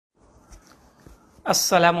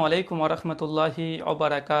আসসালামু আলাইকুম ওরহমতুল্লাহি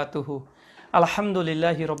ওবারাকাতুহু।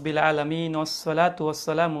 আলহামদুলিল্লাহি রব্বিল আলামিন ওয়াসসালাতু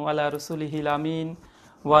ওয়াসসালামু আলা রাসূলিহিল আমিন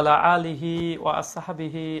ওয়া আলা আলিহি ওয়া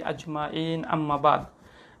আসহাবিহি আজমাইন, আম্মা বাদ।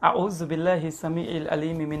 আউযু বিল্লাহি সামিউল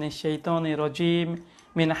আলিম মিনাশ শাইতানির রাজীম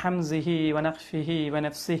মিন হামজিহি ওয়া নাফসিহি ওয়া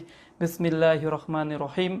নাফসিহি। বিসমিল্লাহির রহমানির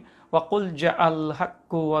রহিম। ওয়া কুল জাআল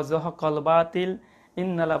হাক্কু ওয়া যাহাকাল বাতিল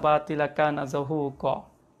ইন্নাল বাতিলা কানা যাহুকা।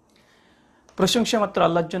 প্রশংসা মাত্র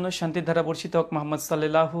আল্লাহর জন্য, শান্তির ধারা বর্ষিত হোক মুহাম্মদ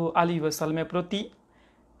সাল্লাল্লাহু আলাইহি ওয়াসাল্লামের প্রতি।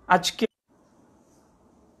 আজকে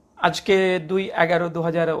আজকে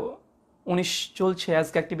 2/11/2019 চলছে।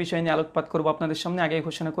 আজকে একটি বিষয় নিয়ে আলোকপাত করব আপনাদের সামনে। আগে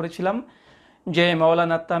ঘোষণা করেছিলাম যে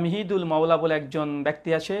মাওলানা তামহিদুল মাওলা বলে একজন ব্যক্তি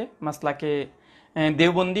আছে, মাসলাকে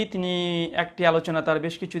দেওবন্দি। তিনি একটি আলোচনা তার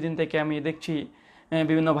বেশ কিছুদিন থেকে আমি দেখছি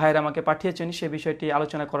বিভিন্ন ভাইয়েরা আমাকে পাঠিয়েছেন সে বিষয়টি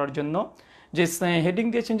আলোচনা করার জন্য। যে হেডিং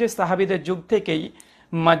দিয়েছেন যে সাহাবীদের যুগ থেকেই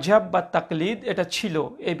মাযহাব বা তাকলিদ এটা ছিল,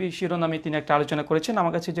 এই শিরোনামে তিনি একটা আলোচনা করেছেন।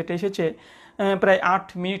 আমার কাছে যেটা এসেছে প্রায় 8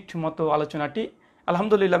 মিনিট মতো আলোচনাটি।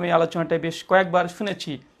 আলহামদুলিল্লাহ আমি আলোচনাটা বেশ কয়েকবার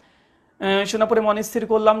শুনেছি। শোনা পরে মনে স্থির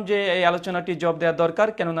করলাম যে এই আলোচনাটি জবাব দেওয়ার দরকার,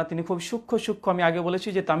 কেননা তিনি খুব সূক্ষ্ম আমি আগে বলেছি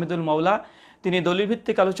যে তাহমিদুল মাওলা তিনি দলিল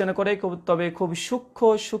ভিত্তিক আলোচনা করে, তবে খুব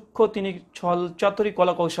সূক্ষ্ম তিনি ছল চাতুরি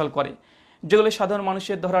কলা কৌশল করে, যেগুলো সাধারণ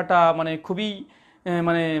মানুষের ধরাটা খুবই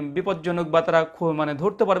বিপজ্জনক, বা তারা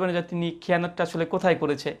ধরতে পারবে না যে তিনি খেয়ানতটা আসলে কোথায়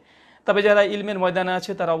করেছে। তবে যারা ইলমের ময়দানে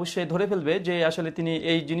আছে তারা অবশ্যই ধরে ফেলবে যে আসলে তিনি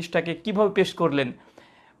এই জিনিসটাকে কিভাবে পেশ করলেন।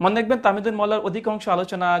 মনে রাখবেন তাহমিদুল মাওলার অধিকাংশ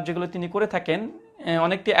আলোচনা যেগুলো তিনি করে থাকেন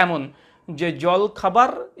অনেকটি এমন যে জল খাবার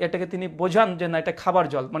এটাকে তিনি বোঝান যে না এটা খাবার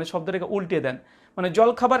জল, শব্দটাকে উল্টে দেন। জল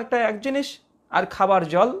খাবার একটা এক জিনিস, আর খাবার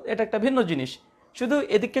জল এটা একটা ভিন্ন জিনিস। শুধু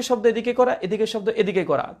এদিকে শব্দ এদিকে করা, এদিকে শব্দ এদিকে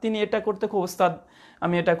করা, তিনি এটা করতে খুব ওস্তাদ।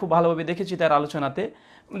 আমি এটা খুব ভালোভাবে দেখেছি তার আলোচনাতে।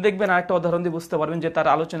 দেখবেন আরেকটা উদাহরণ দিয়ে বুঝতে পারবেন যে তার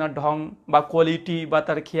আলোচনার ঢং বা কোয়ালিটি বা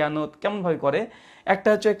তার খেয়ানত কেমনভাবে করে। একটা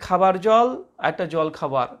হচ্ছে খাবার জল, একটা জল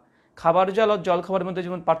খাবার। খাবার জল আর জল খাবারের মধ্যে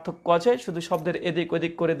যেমন পার্থক্য আছে, শুধু শব্দের এদিক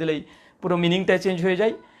ওদিক করে দিলেই পুরো মিনিংটাই চেঞ্জ হয়ে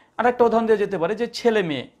যায়। আর একটা উদাহরণ দেওয়া যেতে পারে যে ছেলে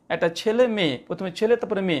মেয়ে, একটা ছেলে মেয়ে, প্রথমে ছেলে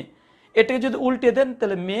তারপরে মেয়ে, এটাকে যদি উল্টে দেন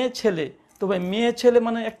তাহলে মেয়ে ছেলে, তো ভাই মেয়ে ছেলে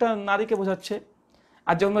একটা নারীকে বোঝাচ্ছে।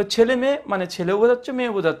 আর যখন ছেলে মেয়ে ছেলেও বোঝাচ্ছে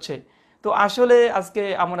মেয়ে বোঝাচ্ছে। তো আসলে আজকে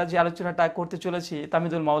আমরা যে আলোচনাটা করতে চলেছি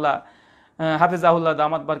তাহমিদুল মাওলা হাফেজাহুল্লাহ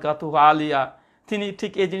দামাত বারকাতুহু আলিয়া, তিনি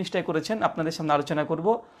ঠিক এই জিনিসটাই করেছেন। আপনাদের সামনে আলোচনা করব।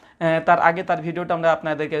 তার আগে তার ভিডিওটা আমরা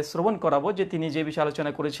আপনাদেরকে শ্রবণ করাবো যে তিনি যে বিষয়ে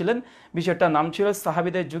আলোচনা করেছিলেন। বিষয়টার নাম ছিল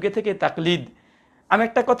সাহাবীদের যুগে থেকে তাকলিদ। আমি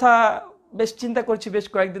একটা কথা বেশ চিন্তা করছি বেশ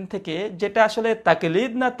কয়েকদিন থেকে, যেটা আসলে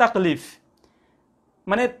তাকলিদ না তাকলিফ।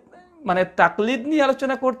 মানে তাকলিদ নিয়ে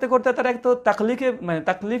আলোচনা করতে করতে তারা এক তো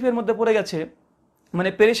তাকলিফের মধ্যে পড়ে গেছে,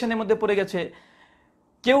 পেরেশানের মধ্যে পড়ে গেছে।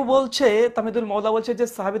 কেউ বলছে, তাহমিদুল মাওলা বলছে যে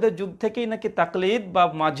সাহাবীদের যুগ থেকেই নাকি তাকলিদ বা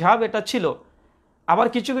মাযহাব এটা ছিল। আবার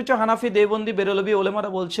কিছু কিছু হানাফি দেওবন্দি বেরলভী ওলেমারা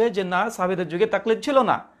বলছে যে না, সাহাবীদের যুগে তাকলিদ ছিল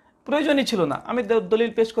না, প্রয়োজনই ছিল না। আমি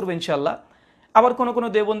দলিল পেশ করবো ইনশাআল্লাহ। আবার কোনো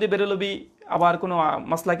দেওবন্দি বেরলভী, আবার কোনো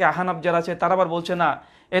মাসলাকে আহনাফ যারা আছে তারা আবার বলছে না,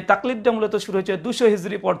 এই তাকলিদটা মূলত শুরু হয়েছে 200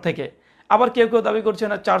 হিজরি পর থেকে। আবার কেউ দাবি করছে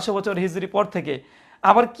না 400 বছর হিজরি পর থেকে।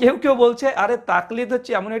 আবার কেউ বলছে আরে তাকলিদ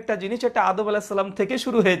হচ্ছে এমন একটা জিনিস, এটা আদম আলাইহিস সালাম থেকে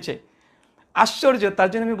শুরু হয়েছে। আশ্চর্য। তার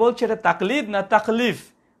জন্য আমি বলছি এটা তাকলিদ না তাকলিফ,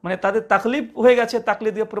 তাদের তাকলিফ হয়ে গেছে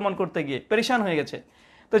তাকলিদকে প্রমাণ করতে গিয়ে, পেরেশান হয়ে গেছে।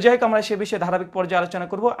 তো যাই হোক, আমরা সে বিষয়ে ধারাবাহিক পর্যায়ে আলোচনা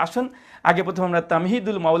করব। আসুন আগে প্রথমে আমরা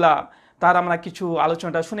তামহিদুল মাওলা তার আমরা কিছু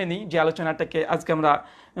আলোচনাটা শুনে নিই, যে আলোচনাটাকে আজকে আমরা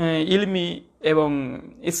ইলমি এবং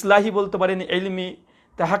ইসলাহি বলতে পারেন, ইলমি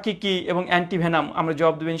তাহাকিকি এবং অ্যান্টিভেনাম আমরা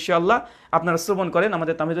জবাব দেবো ইনশাআল্লাহ। আপনারা শ্রবণ করেন।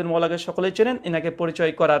 আমাদের তামহিদুল মাওলাকে সকলেই চেনেন, এনাকে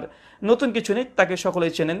পরিচয় করার নতুন কিছু নেই, তাকে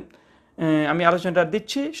সকলেই চেনেন। আমি আলোচনাটা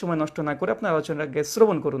দিচ্ছি, সময় নষ্ট না করে আপনার আলোচনাটাকে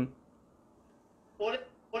শ্রবণ করুন।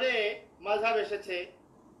 পরে মাযহাব এসেছে,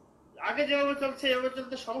 আগে যেভাবে চলছে এভাবে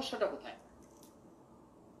চলতে সমস্যাটা কোথায়?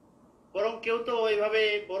 বরং কেউ তো ওইভাবে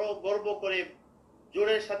বড় গর্ব করে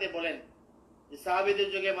জোরের সাথে বলেন যে সাহাবীদের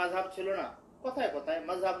যুগে মাযহাব ছিল না। কথায় কথায়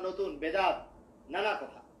মাযহাব নতুন, বেদাত, নানা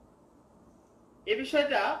কথা। এই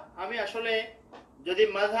বিষয়টা আমি আসলে, যদি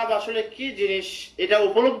মাযহাব আসলে কি জিনিস এটা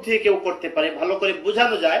উপলব্ধি কেউ করতে পারে, ভালো করে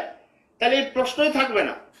বোঝানো যায়, তাহলে এই প্রশ্নই থাকবে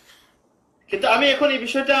না। কিন্তু আমি এখন এই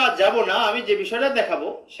বিষয়টা যাব না। আমি যে বিষয়টা দেখাবো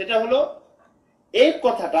সেটা হলো এই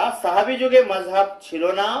কথাটা সাহাবী যুগে মাযহাব ছিল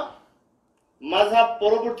না, মাযহাব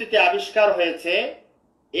পরবর্তীতে আবিষ্কার হয়েছে,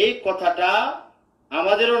 এই কথাটা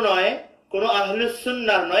আমাদেরও নয়, কোন আহলুস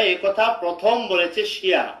সুন্নাহর নয়। এই কথা প্রথম বলেছে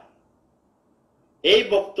শিয়ারা। এই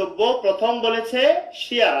বক্তব্য প্রথম বলেছে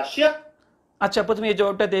শিয়ারা। আচ্ছা, প্রথমে এই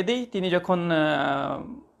জবাবটা দিয়ে দিই। তিনি যখন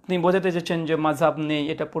তিনি বোঝাতে চেয়েছেন যে মাযহাব নেই,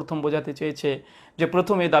 এটা প্রথম বোঝাতে চেয়েছে যে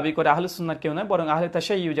প্রথমে দাবি করে আহলুস সুন্নাহ কেউ নয়, বরং আহলে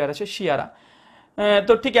তাশাইয়্যু যারা আছে শিয়ারা।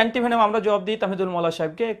 তো ঠিক অ্যান্টিভেনাম আমরা জবাব দিই তাহমিদুল মাওলা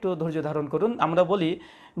সাহেবকে, একটু ধৈর্য ধারণ করুন। আমরা বলি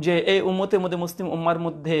যে এই উম্মতের মধ্যে, মুসলিম উম্মার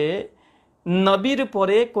মধ্যে নবীর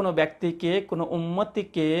পরে কোনো ব্যক্তিকে, কোনো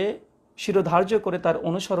উম্মতিকে শিরোধার্য করে তার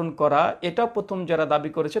অনুসরণ করা, এটা প্রথম যারা দাবি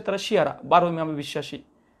করেছে তারা শিয়ারা, 12 ইমামে বিশ্বাসী।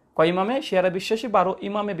 কয় ইমামে? শিয়ারা বিশ্বাসী, 12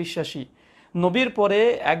 ইমামে বিশ্বাসী। নবীর পরে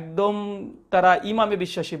একদম তারা ইমামে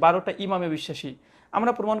বিশ্বাসী, 12টা ইমামে বিশ্বাসী।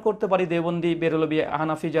 আমরা প্রমাণ করতে পারি দেওবন্দি, বেরলবি,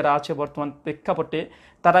 হানাফি যারা আছে বর্তমান প্রেক্ষাপটে,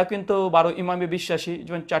 তারা কিন্তু 12 ইমামে বিশ্বাসী।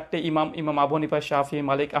 যেমন 4টে ইমাম, ইমাম আবু হানিফা, শাফি,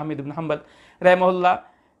 মালিক, আহমেদ ইবনে হাম্বল রাহিমাহুল্লাহ।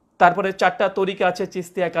 তারপরে 4টা তরিকা আছে,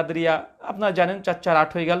 চিস্তিয়া, কাদরিয়া, আপনারা জানেন 4 4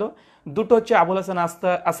 8 হয়ে গেল। দুটো হচ্ছে আবুল হাসান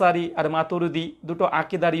আসারি আর মাতুরিদি, দুটো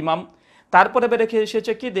আকিদার ইমাম। তারপরে বেড়ে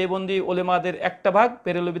এসেছে কি দেওবন্দি ওলেমাদের একটা ভাগ,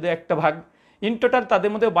 বেরেলবিদের একটা ভাগ। ইন টোটাল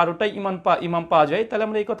তাদের মধ্যে 12টাই ইমাম পাওয়া যায়। তাহলে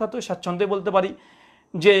আমরা এই কথা তো স্বাচ্ছন্দ্যে বলতে পারি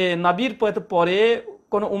যে নবীর পরে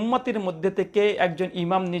কোনো উম্মতির মধ্যে থেকে একজন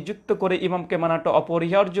ইমাম নিযুক্ত করে ইমামকে মানাটা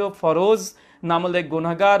অপরিহার্য, ফরজ, নামলে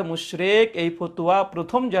গুনাহগার, মুশরিক, এই ফতোয়া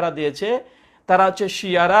প্রথম যারা দিয়েছে তারা হচ্ছে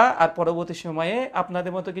শিয়ারা। আর পরবর্তী সময়ে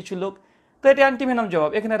আপনাদের মতো কিছু লোক। তো এটা অ্যান্টিভেনাম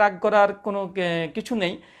জবাব, এখানে রাগ করার কোনো কিছু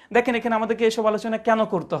নেই। দেখেন এখানে আমাদেরকে এসব আলোচনা কেন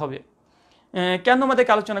করতে হবে, কেন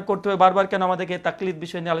আমাদেরকে আলোচনা করতে হবে বারবার, কেন আমাদেরকে তাকলিদ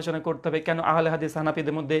বিষয় নিয়ে আলোচনা করতে হবে, কেন আহলে হাদিস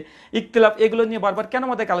হানাফিদের মধ্যে ইখতিলাফ, এগুলো নিয়ে বারবার কেন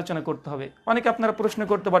আমাদেরকে আলোচনা করতে হবে। অনেকে আপনারা প্রশ্ন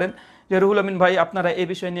করতে পারেন যে রুহুল আমিন ভাই, আপনারা এই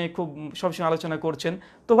বিষয় নিয়ে খুব সবসময় আলোচনা করছেন,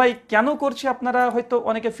 তো ভাই কেন করছি, আপনারা হয়তো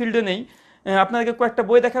অনেকে ফিল্ডে নেই, আপনাদেরকে কয়েকটা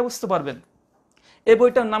বই দেখা বুঝতে পারবেন। এই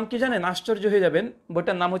বইটার নাম কি জানেন? আশ্চর্য হয়ে যাবেন।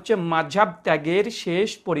 বইটার নাম হচ্ছে মাযহাব ত্যাগের শেষ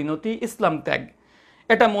পরিণতি, ইসলাম ত্যাগ।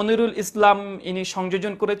 এটা মনিরুল ইসলাম ইনি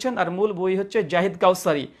সংযোজন করেছেন। আর মূল বই হচ্ছে জাহিদ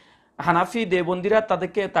কাউসারি। হানাফি দেওবন্দিরা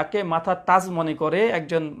তাকে মাথার তাজ মনে করে,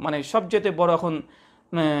 একজন মানে সবচেয়ে বড়, এখন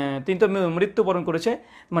তিনি তো মৃত্যুবরণ করেছে,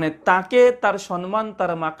 মানে তাকে, তার সম্মান,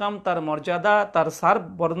 তার মাকাম, তার মর্যাদা, তার সার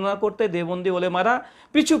বর্ণনা করতে দেওবন্দি ওলেমারা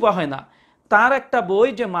পিছু পা হয় না। তার একটা বই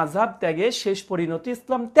যে মাযহাব ত্যাগের শেষ পরিণতি,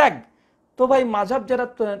 ইসলাম ত্যাগ। তো ভাই মাযহাব যারা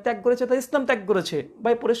ত্যাগ করেছে তারা ইসলাম ত্যাগ করেছে।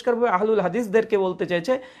 ভাই পরিষ্কারভাবে আহলুল হাদিসদেরকে বলতে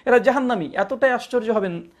চাইছে এরা জাহান্নামী। এতটাই আশ্চর্য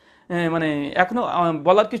হবেন, মানে এখনো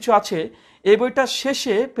বলার কিছু আছে। এই বইটার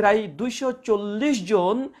শেষে প্রায় 240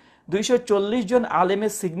 জন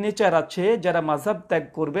আলেমের সিগনেচার আছে যারা মাযহাব ত্যাগ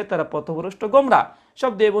করবে তারা পথভ্রষ্ট গোমরা।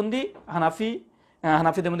 সব দেওবন্দি,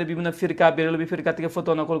 হানাফিদের মধ্যে বিভিন্ন ফিরকা, বেরলবি ফিরকা থেকে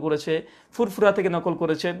ফতোয়া নকল করেছে, ফুরফুরা থেকে নকল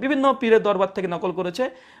করেছে, বিভিন্ন পীরের দরবার থেকে নকল করেছে,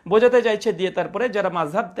 বোঝাতে চাইছে দিয়ে তারপরে যারা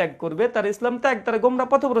মাযহাব ত্যাগ করবে তারা ইসলাম ত্যাগ, তারা গোমরা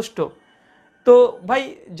পথভ্রষ্ট। তো ভাই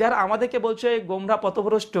যারা আমাদেরকে বলছে গোমরা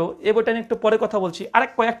পথভ্রষ্ট, এ বইটা নিয়ে একটু পরে কথা বলছি।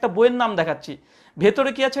 কয়েকটা বইয়ের নাম দেখাচ্ছি, ভেতরে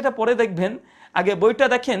কি আছে এটা পরে দেখবেন। আগে বইটা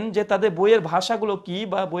দেখেন যে তাদের বইয়ের ভাষাগুলো কি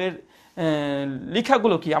বা বইয়ের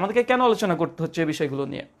লেখাগুলো কি, আমাদেরকে কেন আলোচনা করতে হচ্ছে এই বিষয়গুলো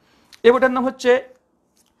নিয়ে। এ বইটার নাম হচ্ছে,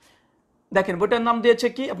 দেখেন বইটার নাম দিয়েছে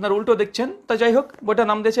কি, আপনার উল্টো দেখছেন, তা যাই হোক, বইটার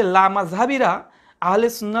নাম দিয়েছে লা মাযহাবিরা আহলে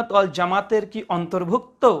সুন্নাত ওয়াল জামাতের কি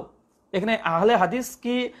অন্তর্ভুক্ত। এখানে আহলে হাদিস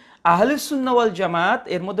কি আহলে সুন্নাহ ওয়াল জামাত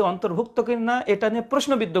এর মধ্যে অন্তর্ভুক্ত কিনা এটা নিয়ে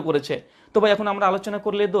প্রশ্নবিদ্ধ করেছে। তো ভাই এখন আমরা আলোচনা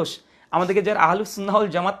করলে দোষ, আমাদেরকে যারা আহলে সুন্নাহ ওয়াল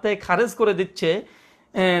জামাত থেকে খারেজ করে দিচ্ছে,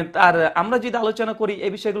 আর আমরা যদি আলোচনা করি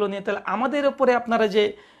এই বিষয়গুলো নিয়ে, তাহলে আমাদের উপরে আপনারা যে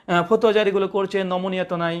ফতোয়া জারিগুলো করছে,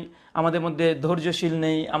 নমনীয়তা নাই, আমাদের মধ্যে ধৈর্যশীল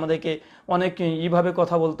নেই, আমাদেরকে অনেক এইভাবে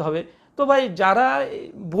কথা বলতে হবে। তো ভাই যারা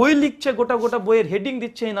বই লিখছে, গোটা গোটা বইয়ের হেডিং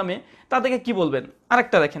দিচ্ছে এই নামে, তাদেরকে কি বলবেন।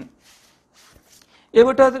 আরেকটা দেখেন,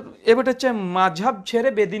 এবারটা হচ্ছে মাযহাব ছেড়ে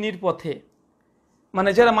বেদিনীর পথে, মানে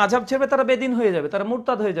যারা মাযহাব ছেড়ে তারা বেদিন হয়ে যাবে, তারা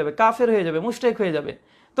মুরতাদ হয়ে যাবে, কাফের হয়ে যাবে, মুশরিক হয়ে যাবে।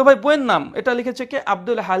 তো ভাই বইয়ের নাম এটা লিখেছে কে?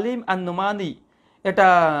 আব্দুল হালিম আন-নুমানি, এটা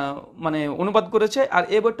মানে অনুবাদ করেছে। আর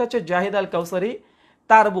এই বইটা হচ্ছে জাহিদ আল কাউসারি,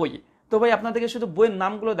 তার বই। তো ভাই আপনাদেরকে শুধু বইয়ের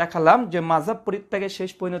নামগুলো দেখালাম যে মাযহাব পরিত্যাগের শেষ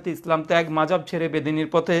পরিণতি ইসলাম ত্যাগ, মাযহাব ছেড়ে বেদিনীর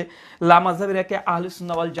পথে, লা মাযহাবির একে আহলুস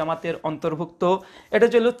সুন্নাহ ওয়াল জামাতের অন্তর্ভুক্ত। এটা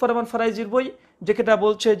যে লুৎফর রহমান ফারাইজির বই, যেটা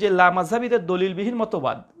বলছে যে লা মাযহাবিদের দলিলবিহীন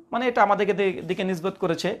মতবাদ, মানে এটা আমাদেরকে দিকে নিসবত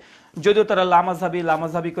করেছে, যদিও তারা লা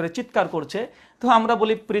মাযহাবি করে চিৎকার করছে। তো আমরা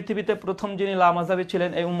বলি পৃথিবীতে প্রথম যিনি লা মাযহাবি ছিলেন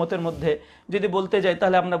এই উম্মতের মধ্যে যদি বলতে যাই,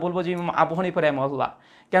 তাহলে আমরা বলবো যে ইমাম আবু হানিফা রাহিমাহুল্লাহ।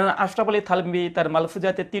 কেননা আশরাফ আলী থানভী তার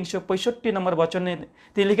মালফুজাতে 365 নম্বর বচনে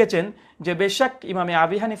তিনি লিখেছেন যে বেশক ইমামে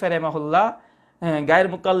আবি হানিফা রাহিমাহুল্লাহ গায়ের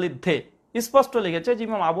মুকাল্লিদ থে, স্পষ্ট লিখেছে যে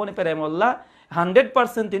ইমাম আবু হানিফা রাহিমাহুল্লাহ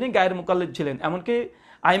 100% তিনি গায়ের মুকাল্লিদ ছিলেন। এমনকি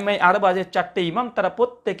আইমাই আরবা যে 4টে ইমাম তারা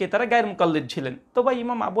প্রত্যেকে তারা গায়ের মুকাল্লিদ ছিলেন। তো ভাই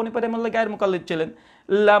ইমাম আবু হানিফা রাহিমাহুল্লাহ গায়ের মুকাল্লিদ ছিলেন,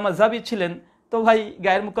 লা মাযহাবি ছিলেন। তো ভাই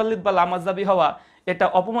গায়ের মুকাল্লিদ বা লা মাযহাবি হওয়া এটা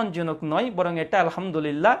অপমানজনক নয়, বরং এটা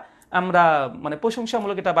আলহামদুলিল্লাহ আমরা মানে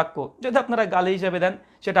প্রশংসামূলক এটা বাক্য। যদি আপনারা গালি হিসেবে দেন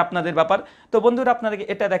সেটা আপনাদের ব্যাপার। তো বন্ধুরা আপনাদেরকে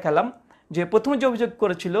এটা দেখালাম যে প্রথমে যে অভিযোগ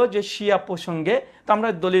করেছিল যে শিয়া প্রসঙ্গে, তো আমরা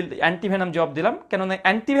দলিল অ্যান্টিভেনাম জবাব দিলাম। কেননা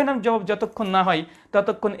অ্যান্টিভেনাম জবাব যতক্ষণ না হয়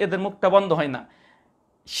ততক্ষণ এদের মুখটা বন্ধ হয় না।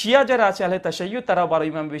 শিয়া যারা আছে আহলে তাশাইয়্যু, তারাও 12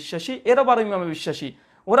 ইমামে বিশ্বাসী, এরাও 12 ইমামে বিশ্বাসী।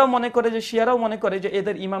 ওরাও মনে করে যে, শিয়ারাও মনে করে যে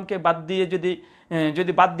এদের ইমামকে বাদ দিয়ে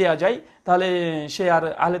যদি বাদ দেওয়া যায় তাহলে সে আর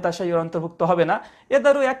আহলে তাশাইয়্যুর অন্তর্ভুক্ত হবে না।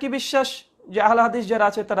 এদেরও একই বিশ্বাস যে আহলে হাদিস যারা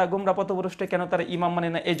আছে তারা গোমরা পথভ্রষ্ট, কেন তারা ইমাম মানে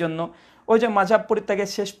না, এই জন্য ওই যে মাযহাব পরিত্যাগের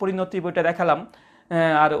শেষ পরিণতি বইটা দেখালাম।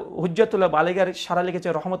 আর হুজ্জাতুল্লাহ বালিগার সারা লিখেছে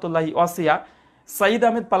রহমতুল্লাহি ওয়াসিয়া, সাইদ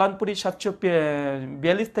আহমেদ পালানপুরি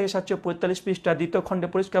 742 থেকে 745 পৃষ্ঠা দ্বিতীয় খণ্ডে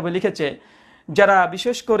পরিষ্কারভাবে লিখেছে, যারা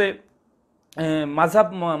বিশেষ করে মাযহাব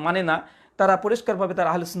মানে না তারা পরিষ্কারভাবে তারা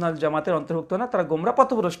আহলে সুন্নাত জামাতের অন্তর্ভুক্ত না, তারা গোমরা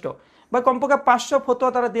পথভ্রষ্ট। বা কমপক্ষে 500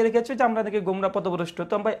 ফতোয়া তারা দিয়ে রেখেছে যে আমরা নাকি গোমরা পথভ্রষ্ট।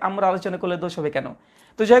 তো ভাই আমরা আলোচনা করলে দোষ হবে কেন?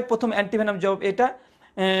 তো যাই হোক, প্রথম অ্যান্টিভেনাম জবাব এটা।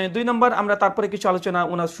 2 নম্বর আমরা তারপরে কিছু আলোচনা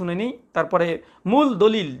ওনার শুনে নিই, তারপরে মূল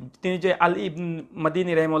দলিল তিনি যে আলী ইবনে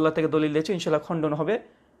মাদিনী রাহিমাহুল্লাহ থেকে দলিল দিয়েছে ইনশাআল্লাহ খণ্ডন হবে।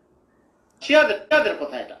 শিয়াদের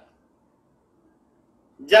কথা এটা,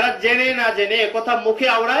 যারা জেনে না জেনে কথা মুখে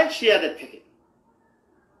আওড়ায় শিয়াদের থেকে।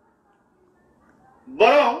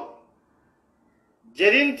 বরং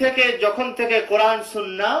যেদিন থেকে যখন থেকে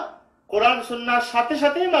কোরআন সুন্নাহর সাথে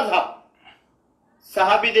সাথে মাযহাব,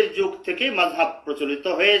 সাহাবীদের যুগ থেকে মাযহাব প্রচলিত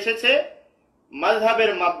হয়ে এসেছে,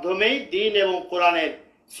 মাযহাবের মাধ্যমেই দ্বীন এবং কোরআন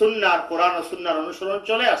ও সুন্নাহর অনুসরণ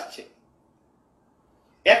চলে আসছে।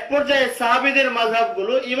 এক পর্যায়ে সাহাবীদের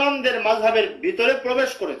মাযহাবগুলো ইমামদের মাযহাবের ভিতরে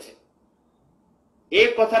প্রবেশ করেছে। এই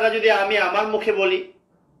কথাটা যদি আমি আমার মুখে বলি,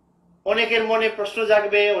 অনেকের মনে প্রশ্ন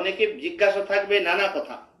জাগবে, অনেকে জিজ্ঞাসা থাকবে, নানা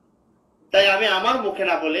কথা। তাই আমি আমার মুখে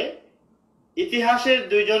না বলে ইতিহাসের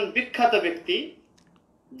 2 জন বিখ্যাত ব্যক্তি,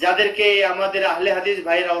 যাদেরকে আমাদের আহলে হাদিস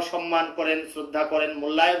ভাইরাও সম্মান করেন, শ্রদ্ধা করেন,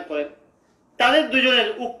 মূল্যায়ন করেন, তাদের 2 জনের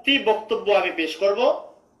উক্তি বক্তব্য আমি পেশ করব।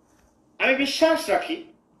 আমি বিশ্বাস রাখি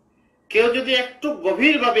কেউ যদি একটু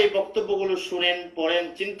গভীরভাবে এই বক্তব্যগুলো শুনেন, পড়েন,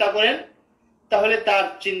 চিন্তা করেন, তাহলে তার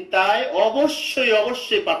চিন্তায়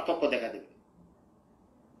অবশ্যই পার্থক্য দেখা দেবে।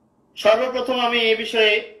 সর্বপ্রথম আমি এই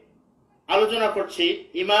বিষয়ে আলোচনা করছি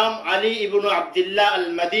ইমাম আলী ইবনু আব্দুল্লাহ আল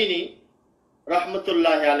মাদিনী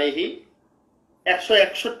রহমতুল্লাহ আলাইহি।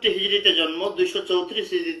 161 হিজরিতে জন্ম, 234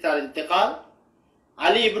 হিজরিতে তার ইন্তেকাল।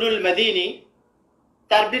 আলী ইবনুল মাদিনী,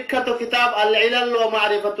 তার বিখ্যাত কিতাব আল ইলাল ওয়া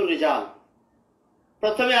মারিফাতুর রিজাল।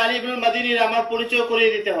 প্রথমে আলী ইবনুল মাদিনীর আমার পরিচয়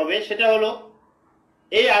করিয়ে দিতে হবে, সেটা হলো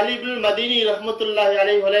এই আলী ইবনুল মাদিনী রহমতুল্লাহ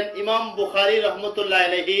আলাইহি হলেন ইমাম বুখারী রহমতুল্লাহ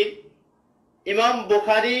আলাইহির ইমাম।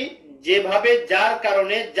 বুখারী যেভাবে,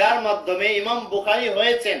 যার মাধ্যমে ইমাম বুখারী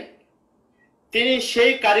হয়েছেন, তিনি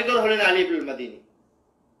সেই কারিগর হলেন আলী ইবনুল মাদিনী।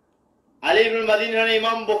 আলী ইবনুল মাদিনী হলেন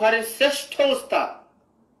ইমাম বুখারীর শ্রেষ্ঠ উস্তাদ।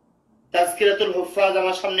 তাজকিরাতুল হুফাজ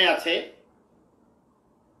আমার সামনে আছে।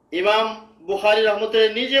 ইমাম বুখারী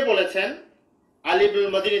রহমতুল্লাহ নিজে বলেছেন আলী ইবনুল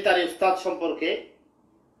মাদিনী তার উস্তাদ সম্পর্কে,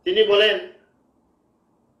 তিনি বলেন,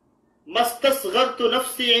 মাস্তাসগারতু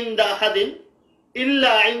নাফসি ইনদা আহাদিন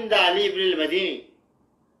ইল্লা ইনদা আলী ইবনুল মাদিনী।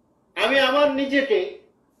 আমি আমার নিজেকে,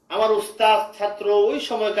 আমার উস্তাদ, ছাত্র, ওই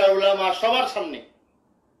সময়কার উলামা সবার সামনে,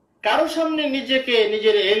 কারো সামনে নিজেকে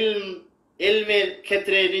নিজের ইলমের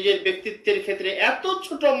ক্ষেত্রে, নিজের ব্যক্তিত্বের ক্ষেত্রে এত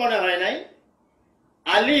ছোট মনে হয় নাই।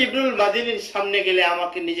 আলী ইবনুল মাদিনীর সামনে গেলে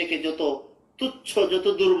আমাকে নিজেকে যত তুচ্ছ, যত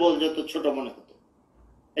দুর্বল, যত ছোট মনে হতো।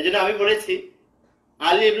 এজন্য আমি বলেছি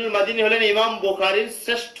আলী ইবনুল মাদিনী হলেন ইমাম বুখারীর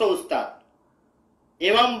শ্রেষ্ঠ উস্তাদ।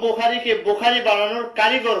 ইমাম বুখারীকে বুখারী বানানোর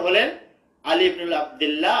কারিগর হলেন আলী ইবনুল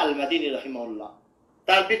আব্দুল্লাহ আল মাদিনী রাহিমাহুল্লাহ।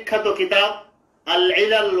 তার বিখ্যাত কিতাব আল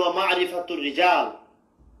ইলাল ওয়া মারিফাতুর রিজাল,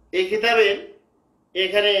 এই কিতাবের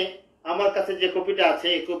এখানে আমার কাছে যে কপিটা আছে,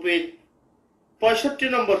 এই কপির 65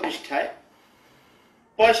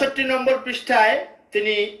 নম্বর পৃষ্ঠায়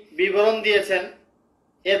তিনি বিবরণ দিয়েছেন।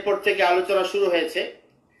 এরপর থেকে আলোচনা শুরু হয়েছে।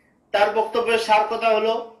 তার বক্তব্যের সার কথা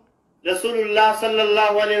হলো, রাসূলুল্লাহ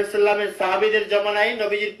সাল্লাল্লাহু আলাইহি ওয়াসাল্লামের সাহাবীদের জামানায়,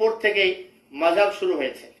 নবীজির পর থেকেই মাযহাব শুরু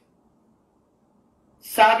হয়েছে।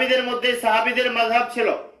 সাহাবীদের মধ্যে সাহাবীদের মাযহাব ছিল,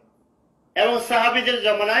 এবং সাহাবীদের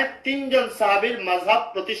জামানায় 3 জন সাহাবীর মাযহাব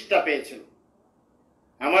প্রতিষ্ঠা পেয়েছিল।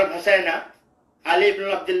 আমার ভাষায় না, আলী ইবনে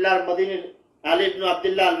আব্দুল্লাহ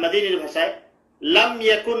আল মাদিনীর ভাষায়, লাম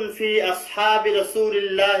ইয়াকুন ফি আসহাবি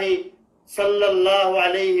রাসূলিল্লাহ সাল্লাল্লাহু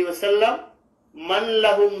আলাইহি ওয়াসাল্লাম মান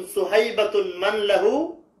লাহুম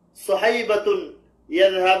সুহাইবাতুন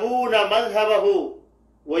ইয়াযহাবুনা মাযহাবাহু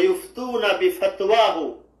ওয়া ইফতুনা বিফতওয়াহু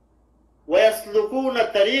ওয়া ইয়াসলুকুনা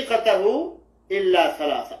তরিকাতাহু ইল্লা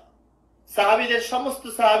সালাসা। সাহাবীদের, সমস্ত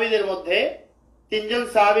সাহাবীদের মধ্যে 3 জন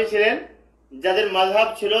সাহাবী ছিলেন যাদের মাযহাব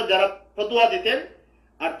ছিল, যারা ফতোয়া দিতেন,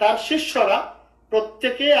 আর তার শিষ্যরা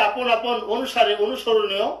প্রত্যেকে আপন আপন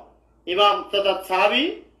অনুসরণীয় ইমাম তথা সাহাবী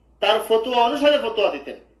তার ফতোয়া অনুসারে ফতোয়া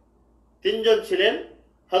দিতেন। 3 জন ছিলেন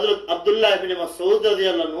হযরত আব্দুল্লাহ ইবনে মাসউদ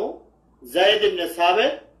রাদিয়াল্লাহু আনহু, যায়েদ ইবনে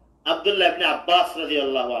সাবিত, আব্দুল্লাহ ইবনে আব্বাস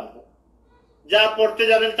রাদিয়াল্লাহু আনহু। যা পড়তে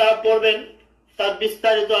জানেন তা পড়বেন, তার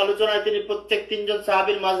বিস্তারিত আলোচনায় তিনি প্রত্যেক 3 জন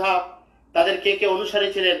সাহাবীর মাযহাব, তাদের কে কে অনুসারী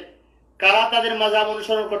ছিলেন, কারা তাদের মাযহাব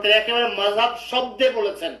অনুসরণ করতেন, একেবারে মাযহাব শব্দে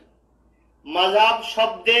বলেছেন। মাযহাব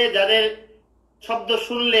শব্দে, যাদের শব্দ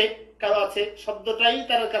শুনলে কারো আছে শব্দটাই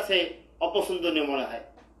তার কাছে অপছন্দনীয় মনে হয়।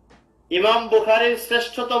 ইমাম বুখারীর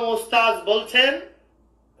শ্রেষ্ঠতম উস্তাদ বলছেন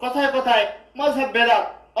কথায় কথায় মাযহাব বেদাত,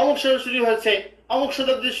 অমুক শতাব্দী শুরু হয়েছে, অমুক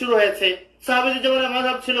শতাব্দী শুরু হয়েছে, সাহাবীদের জীবনে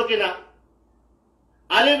মাযহাব ছিল কিনা।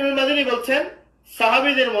 আলী ইবনে মাদানী বলছেন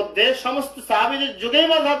সাহাবীদের মধ্যে সমস্ত সাহাবীদের যুগেই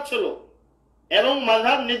মাযহাব ছিল এবং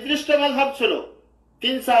মাযহাব নির্দিষ্ট মাযহাব ছিল।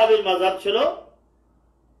 3 সাহাবীর মাযহাব ছিল।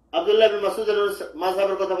 আব্দুল্লাহ ইবনে মাসউদের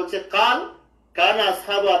মাযহাবের কথা বলছে, কানা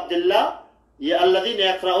আসহাবু আব্দুল্লাহ আল্লাযীনা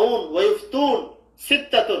ইয়াকরাউন ওয়া ইফতুন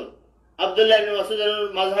সিত্তাতুন। আব্দুল্লাহ ইবনে মাসউদের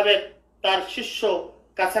মাযহাবে তার শিষ্য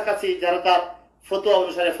কাছাকাছি যারা তার ফতোয়া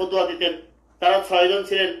অনুসারে ফতোয়া দিতেন তারা 6 জন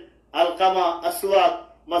ছিলেন, আলকামা, আসওয়াদ,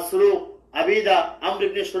 মাসরুক, আবিদা, আমর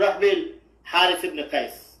ইবনে শুরাহবিল, হারিস ইবনে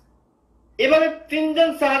কাইস। এভাবে 3 জন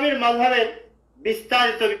সাহাবীর মাযহাবের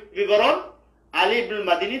বিস্তারিত বিবরণ আলী ইবনে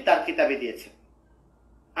মাদানী তার কিতাবে দিয়েছেন।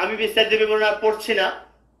 আমি বিস্তারিত বিবরণ পড়ছি না,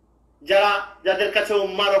 যাদের কাছে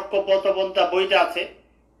উম্মার ঐক্য পথপন্থা বইটা আছে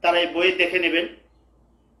তারা এই বই দেখে নেবেন।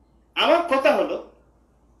 আমার কথা হলো,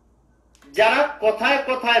 যারা কথায়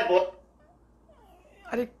কথায়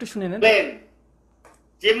আরেকটু শুনে নেন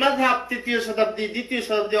যে মাযহাব 3য় শতাব্দী, 2য়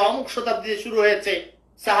শতাব্দী, অমুক শতাব্দীতে শুরু হয়েছে,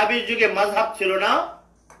 সাহাবীর যুগে মাযহাব ছিল না,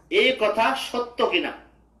 এই কথা সত্য কিনা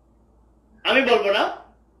আমি বলবো না।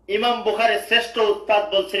 ইমাম বুখারীর শ্রেষ্ঠ উস্তাদ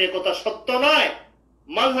বলছেন এই কথা সত্য নয়।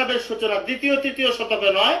 মাযহাবের সূচনা 2য় 3য় শতকে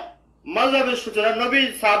নয়, মাযহাবের সূচনা নবী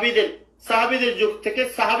সাহাবীদের যুগ থেকে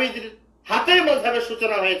সাহাবীদের হাতে মাযহাবের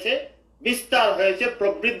সূচনা হয়েছে, বিস্তার হয়েছে,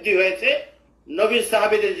 প্রবৃদ্ধি হয়েছে নবীর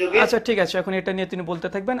সাহাবীদের যুগে। আচ্ছা ঠিক আছে, এখন এটা নিয়ে তিনি বলতে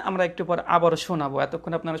থাকবেন, আমরা একটু পর আবার শোনাবো।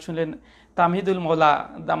 এতক্ষণ আপনারা শুনলেন তামহিদুল মওলা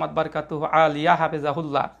দামাত বারকাতুহু আলিয়া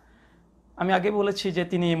হাফিজাহুল্লাহ। আমি আগে বলেছি যে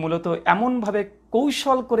তিনি মূলত এমনভাবে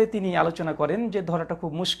কৌশল করে তিনি আলোচনা করেন যে ধরাটা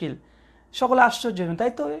খুব মুশকিল, সকলে আশ্চর্য হবেন।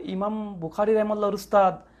 তাই তো ইমাম বুখারী রাহিমাহুল্লাহর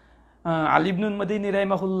উস্তাদ আলী ইবনে মাদানী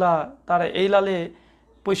রাহিমাহুল্লাহ তার এই লালে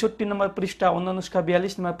 65 নম্বর পৃষ্ঠা, অন্য নুসখা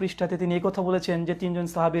 42 নম্বর পৃষ্ঠাতে তিনি এই কথা বলেছেন যে 3 জন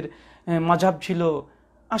সাহাবীর মাযহাব ছিল।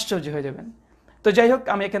 আশ্চর্য হয়ে যাবেন। তো যাই হোক,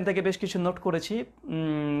 আমি এখান থেকে বেশ কিছু নোট করেছি।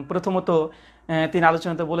 প্রথমত তিনি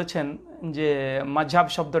আলোচনাতে বলেছেন যে মাযহাব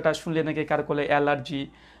শব্দটা শুনলে নাকি কার কোলে অ্যালার্জি,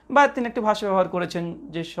 বা তিনি একটি ভাষা ব্যবহার করেছেন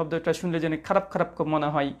যে শব্দটা শুনলে যেন খারাপ খারাপ মনে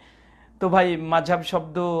হয়। তো ভাই, মাযহাব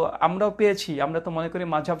শব্দ আমরাও পেয়েছি, আমরা তো মনে করি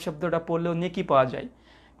মাযহাব শব্দটা পড়লেও নেকি পাওয়া যায়।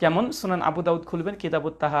 কেমন? সুনান আবু দাউদ খুলবেন,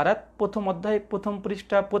 কিতাবুত তাহারাত, 1ম অধ্যায়, 1ম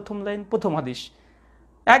পৃষ্ঠা, 1ম লাইন, 1ম হাদিস,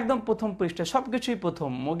 একদম 1ম পৃষ্ঠা, সবকিছুই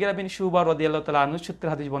 1ম। মুগিরা বিন শুবা রাদিয়াল্লাহু তাআলা আনহু সূত্রে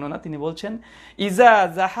হাদিস বর্ণনা, তিনি বলছেন ইজা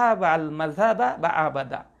যাহাবা আল মাযহাবা বা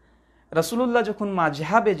আবাদা। রাসূলুল্লাহ যখন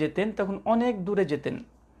মাযহাবে যেতেন তখন অনেক দূরে যেতেন।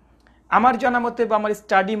 আমার জানা মতে বা আমার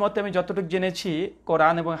স্টাডি মতে আমি যতটুকু জেনেছি,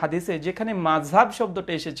 কোরআন এবং হাদিসে যেখানে মাযহাব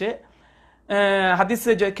শব্দটা এসেছে,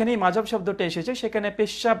 হাদিসে যেখানেই মাযহাব শব্দটা এসেছে সেখানে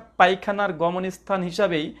পেশাব পায়খানার গমনস্থান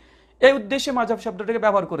হিসাবেই এই উদ্দেশ্যে মাযহাব শব্দটাকে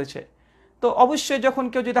ব্যবহার করেছে। তো অবশ্যই যখন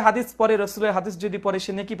কেউ যদি হাদিস পড়ে, রাসূলের হাদিস যদি পড়ে,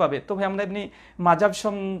 সে নেকি পাবে। তো ভাই, আমরা এমনি মাযহাব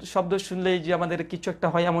শব্দ শুনলেই যে আমাদের কিছু একটা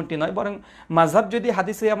হয় এমনটি নয়, বরং মাযহাব যদি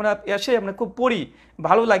হাদিসে আমরা আমরা খুব পড়ি,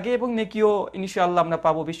 ভালো লাগে এবং নেকিও ইনশাআল্লাহ আমরা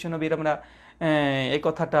পাবো। বিশ্বনবীর আমরা এই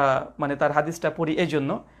কথাটা মানে তার হাদিসটা পড়ি এই জন্য।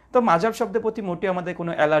 তো মাযহাব শব্দের প্রতি মোটেও আমাদের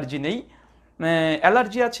কোনো অ্যালার্জি নেই।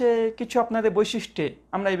 অ্যালার্জি আছে কিছু আপনাদের বৈশিষ্ট্যে,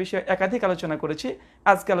 আমরা এই বিষয়ে একাধিক আলোচনা করেছি,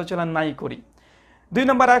 আজকে আলোচনা নাই করি। 2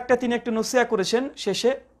 নম্বর আরেকটা তিনি একটু নসিহত করেছেন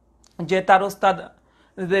শেষে, যে তার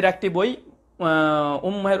ওস্তাদের একটি বই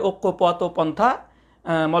উম্মের ঐক্য পথ ও পন্থা,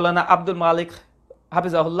 মৌলানা আব্দুল মালিক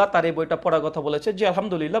হাফিজাহুল্লাহ, তার এই বইটা পড়ার কথা বলেছে, যে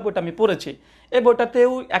আলহামদুলিল্লাহ বইটা আমি পড়েছি। এই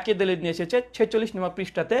বইটাতেও একই দলিল নিয়ে এসেছে। 46 নম্বর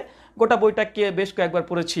পৃষ্ঠাতে গোটা বইটাকে বেশ কয়েকবার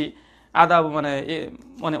পড়েছি,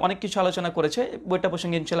 মানে অনেক কিছু আলোচনা করেছে। বইটা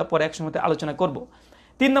প্রসঙ্গে ইনশাআল্লাহ পরে একসময় আলোচনা করব।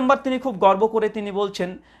 3 নম্বর, তিনি খুব গর্ব করে তিনি বলছেন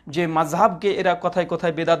যে মাযহাবকে এরা কথায়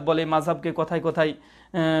কথায় বেদাত বলে, মাযহাবকে কথায় কথায়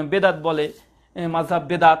বেদাত বলে, মাযহাব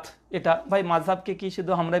বেদাত। এটা ভাই, মাযহাবকে কি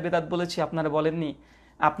শুধু আমরাই বেদাত বলেছি, আপনারা বলেননি?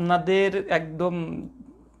 আপনাদের একদম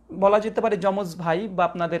বলা যেতে পারে যমজ ভাই, বা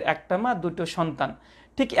আপনাদের একটা মা 2টো সন্তান,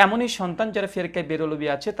 ঠিক এমনই সন্তান যারা ফেরকায়ে বেরলবি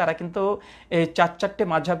আছে, তারা কিন্তু এই 4-4টে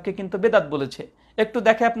মাযহাবকে কিন্তু বেদাত বলেছে। একটু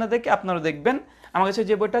দেখে আপনাদেরকে, আপনারা দেখবেন। আমার কাছে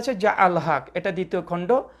যে বইটা আছে যা আল হক, এটা 2য় খণ্ড,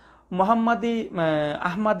 মোহাম্মদী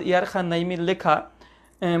আহমদ ইয়ার খান নাইমির লেখা,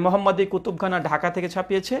 মোহাম্মদী কুতুবখানা, ঢাকা থেকে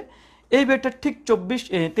ছাপিয়েছে। এই বইটা ঠিক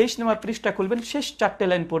 23 নম্বর পৃষ্ঠা খুলবেন, শেষ 4টে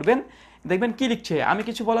লাইন পড়বেন, দেখবেন কি লিখছে। আমি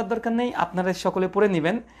কিছু বলার দরকার নেই, আপনারা সকলে পড়ে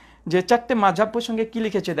নেবেন যে 4টে মাযহাব প্রসঙ্গে কি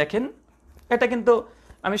লিখেছে। দেখেন, এটা কিন্তু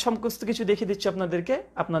আমি সমস্ত কিছু দেখিয়ে দিচ্ছি আপনাদেরকে।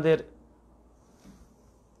 আপনাদের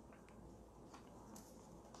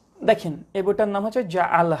দেখেন, এই বইটার নাম হচ্ছে যা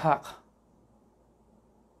আল হক,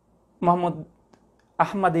 মোহাম্মদ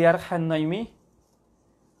আহমদ ইয়ার খান নাইমি।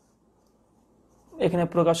 এখানে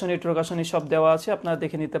প্রকাশনী সব দেওয়া আছে, আপনারা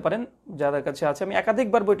দেখে নিতে পারেন যাদের কাছে আছে। আমি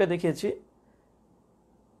একাধিকবার বইটা দেখিয়েছি।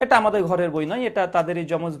 এটা আমাদের ঘরের বই নয়, এটা তাদেরই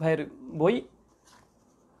যমজ ভাইয়ের বই।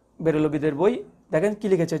 বেরলভীদের বই, দেখেন কি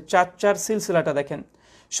লিখেছে, চার সিলসিলাটা দেখেন,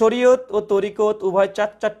 শরীয়ত ও তরিকত উভয়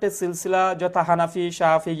চারটে সিলসিলা, যথা হানাফি,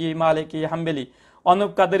 শাফিঈ, মালিকি, হাম্বলি,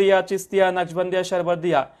 অনুপ, কাদেরিয়া, চিস্তিয়া, নাকশবন্দিয়া,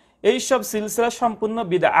 শারবাদিয়া, এইসব সিলসিলা সম্পূর্ণ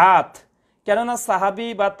বিদআত। কেননা সাহাবি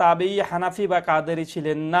বা তাবেঈ হানাফি বা কাদেরি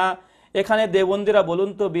ছিলেন না। এখানে দেওবন্দিরা বলুন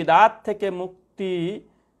তো, বিদআত থেকে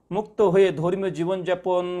মুক্ত হয়ে ধর্মীয়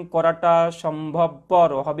জীবনযাপন করাটা সম্ভবপর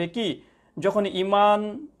হবে কি? যখন ইমান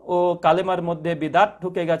ও কালেমার মধ্যে বিদআত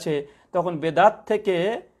ঢুকে গেছে, তখন বেদাত থেকে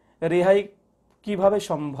রেহাই কিভাবে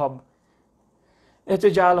সম্ভব? এতে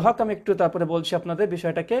জাল হক, আমি একটু তারপরে বলছি আপনাদের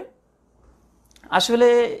বিষয়টাকে। আসলে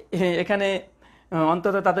এখানে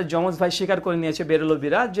অন্তত তাদের যমজ ভাই স্বীকার করে নিয়েছে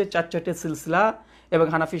বেরলভীরা যে চারটে সিলসিলা এবং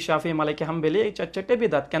হানাফি, শাফি, মালিকি, হাম্বলি এই চারটে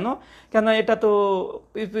বিদাত। কেন এটা তো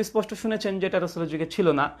স্পষ্ট শুনেছেন যে এটা রাসূলের যুগে ছিল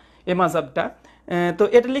না এই মাযহাবটা। তো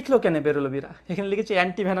এটা লিখলো কেন বেরলভীরা? এখানে লিখেছে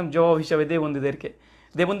অ্যান্টিভেনাম জবাব হিসাবে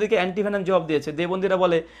দেবন্দীকে অ্যান্টিভেনাম জবাব দিয়েছে। দেবন্দীরা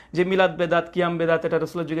বলে যে মিলাদ বেদাত, কিয়াম বেদাত এটা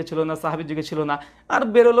রাসূলের যুগে ছিল না, সাহাবীর যুগে ছিল না। আর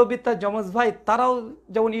বেরলভী তার যমজ ভাই তারাও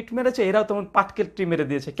যেমন ইট মেরেছে, এরাও তেমন পাটকেলটি মেরে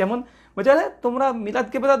দিয়েছে। কেমন বুঝলে, তোমরা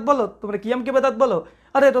মিলাদকে বেদাত বলো, তোমরা কিয়ামকে বেদাত বলো,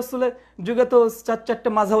 আরে রাসূলের যুগে তো চারটে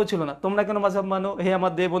মাযহাবও ছিল না, তোমরা কেন মাযহাব মানো? হে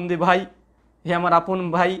আমার দেবন্দী ভাই, হে আমার আপন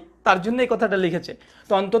ভাই, তার জন্য এই কথাটা লিখেছে।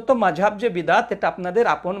 তো অন্তত মাযহাব যে বিদাত, এটা আপনাদের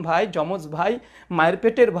আপন ভাই, যমজ ভাই, মায়ের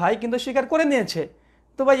পেটের ভাই কিন্তু স্বীকার করে নিয়েছে।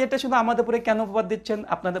 তো ভাই এটা শুধু আমাদের উপরে কেন প্রবাদ দিচ্ছেন?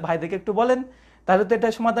 আপনাদের ভাইদেরকে একটু বলেন, তাহলে তো এটা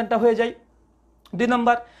সমাধানটা হয়ে যায়। 2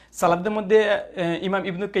 নম্বর, সালাফদের মধ্যে ইমাম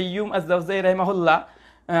ইবনু কাইয়ুম আজ-জাওজাই রাহিমাহুল্লাহ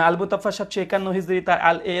আল মুতাফা 751 হিজরি তার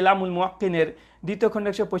আল ইলামুল মুওয়াক্কিনের 2য় খণ্ড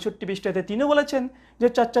 165 পৃষ্ঠাতে তিনি বলেছেন যে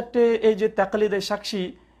চারটে এই যে তাকলিদের সাক্ষী,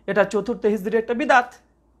 এটা 4th হিজরির একটা বিদাত।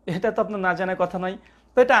 এটা তো আপনার না জানার কথা নয়।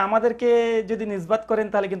 তো এটা আমাদেরকে যদি নিসবাত করেন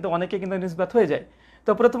তাহলে কিন্তু অনেকে কিন্তু নিসবাত হয়ে যায়। তো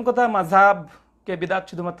প্রথম কথা, মাযহাবকে বিদাত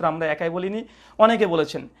শুধুমাত্র আমরা একাই বলিনি, অনেকে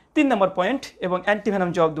বলেছেন। 3 নম্বর পয়েন্ট, এবং অ্যান্টিভেনাম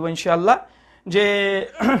জবাব দেবো ইনশাআল্লাহ, যে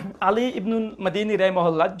আলী ইবনুল মাদিনী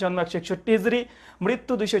রাহিমাহুল্লাহ, জন্ম 161 হিজরি,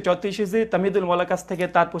 মৃত্যু 234 হিজরি। তাহমিদুল মওলার কাছ থেকে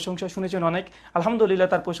তার প্রশংসা শুনেছেন অনেক, আলহামদুলিল্লাহ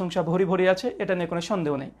তার প্রশংসা ভরি ভরি আছে, এটা নিয়ে কোনো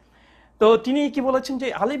সন্দেহ নেই। তো তিনি কি বলেছেন যে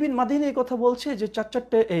আলী বিন মাদিনী এই কথা বলছে যে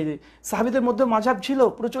চারটে এই সাহাবীদের মধ্যে মাযহাব ছিল,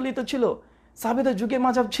 প্রচলিত ছিল, সাহাবীদের যুগে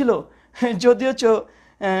মাযহাব ছিল। যদিও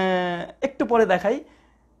একটু পরে দেখাই,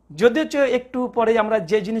 একটু পরে আমরা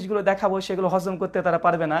যে জিনিসগুলো দেখাবো সেগুলো হজম করতে তারা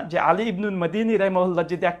পারবে না। যে আলী ইবনুল মাদিনী রাহিমাহুল্লাহ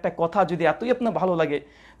যদি একটা কথা যদি এতই আপনার ভালো লাগে,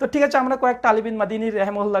 তো ঠিক আছে আমরা কয়েকটা আলী বিন মাদিনী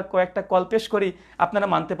রাহিমাহুল্লাহ কয়েকটা কল পেশ করি, আপনারা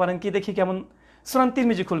মানতে পারেন কি দেখি কেমন। সুনান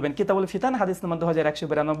তিরমিজি খুলবেন, কিতাবুল ফিতান, হাদিস নম্বর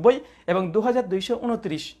 2192 এবং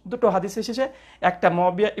 2229, দুটো হাদিস এসেছে। একটা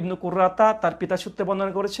মুআবিয়া ইবনু কুররাতা তার পিতা সূত্রে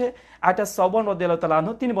বর্ণনা করেছে, আর একটা সাওবান রাদিয়াল্লাহু তাআলা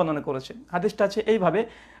আনহু তিনি বর্ণনা করেছেন। হাদিসটা আছে এইভাবে,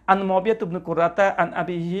 আন মুআবিয়া ইবনু কুররাতা আন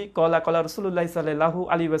আবিহি ক্বালা ক্বালা রাসূলুল্লাহ সাল্লাল্লাহু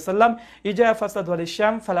আলাইহি ওয়াসাল্লাম ইজা ফাসাদু আল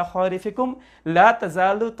শাম ফালা খায়রা ফিকুম লা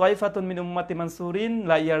তাজালু তাইফাতুন মিন উম্মতি মানসুরিন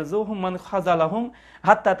লা ইয়ারজুহুম মান খাযালাহুম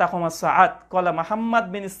হাত্তা তাকুমাস সাআত ক্বালা মুহাম্মদ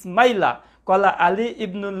বিন ইসমাইলা ক্বালা আলী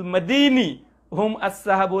ইবনুল মাদিনী হুম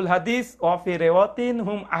আসহাবুল হাদিস ওয়া ফি রিওয়ায়াতিন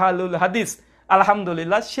হুম আহলুল হাদিস।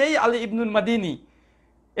 আলহামদুলিল্লাহ, সেই আলী ইবনুল মাদিনী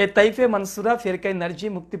এই তাইফে মানসুরা ফিরকায়ে নারজি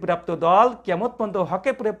মুক্তিপ্রাপ্ত দল, কিয়ামত পর্যন্ত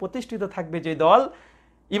হকে পুরে প্রতিষ্ঠিত থাকবে যে দল।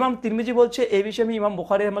 ইমাম তিরমিজি বলছে, এই বিষয়ে আমি ইমাম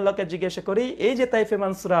বুখারী রাহিমাহুল্লাহকে জিজ্ঞাসা করি, এই যে তাইফে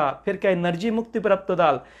মানসুরা ফিরকায়ে নারজি মুক্তিপ্রাপ্ত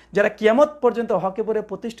দল যারা কিয়ামত পর্যন্ত হকে পুরে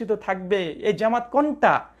প্রতিষ্ঠিত থাকবে, এই জামাত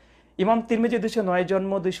কোনটা? ইমাম তিরমিজি 209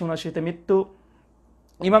 জন্ম, 279 মৃত্যু।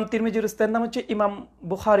 ইমাম তিরমিজির উস্তাদের নাম হচ্ছে ইমাম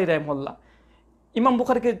বুখারী রাহিমাহুল্লাহ। ইমাম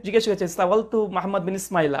বুখারীকে জিজ্ঞাসা করেছে, সাওয়ালতু মুহাম্মদ বিন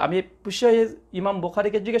ইসমাইল, আমি বিষয়ে ইমাম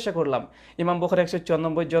বুখারীকে জিজ্ঞাসা করলাম। ইমাম বুখারী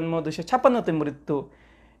 194 জন্ম, 256 মৃত্যু।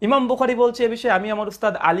 ইমাম বুখারী বলছে, এ বিষয়ে আমি আমার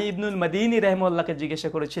উস্তাদ আলী ইবনুল মাদিনী রাহিমাহুল্লাহকে জিজ্ঞাসা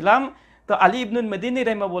করেছিলাম। তো আলী ইবনুল মাদিনী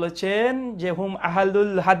রাহিমাহুল্লাহ বলেছেন যে হুম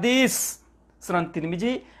আহলুল হাদিস। সুনান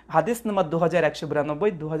তিরমিজি হাদিস নম্বর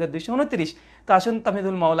 2192, 2229। তো আসুন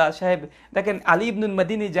তাহমিদুল মাওলা সাহেব দেখেন, আলী ইবনুল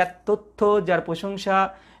মাদিনী যার তথ্য, যার প্রশংসা,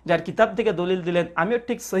 যার কিতাব থেকে দলিল দিলেন, আমিও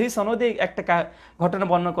ঠিক সহি সনদে একটা ঘটনা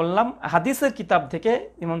বর্ণনা করলাম হাদিসের কিতাব থেকে,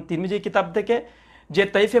 ইমাম তিরমিজির কিতাব থেকে, যে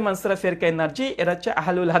তাইফে মানসুরা ফিরকায়ে নারজি এরা হচ্ছে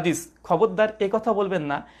আহলুল হাদিস। খবরদার এই কথা বলবেন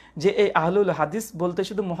না যে এই আহলুল হাদিস বলতে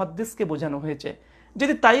শুধু মুহাদ্দিসকে বোঝানো হয়েছে।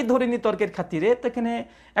 যদি তাই ধরে নি তর্কের খাতিরে, তো এখানে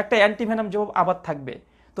একটা অ্যান্টিভেনাম জবাব আবার থাকবে।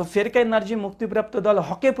 তো ফিরকায়ে নারজি মুক্তিপ্রাপ্ত দল,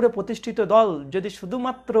 হকে পুরে প্রতিষ্ঠিত দল, যদি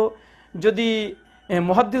শুধুমাত্র যদি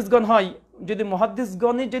মুহাদ্দিসগণ হয়, যদি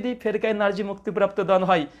মুহাদ্দিসগণই যদি ফিরকায়ে নারজি মুক্তিপ্রাপ্ত দল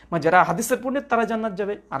হয়, মানে যারা হাদিসের পণ্ডিত তারা জান্নাত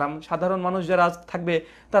যাবে, আর সাধারণ মানুষ যারা থাকবে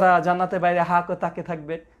তারা জান্নাতের বাইরে হা করে তাকে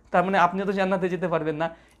থাকবে। তার মানে আপনিও তো জান্নাতে যেতে পারবেন না।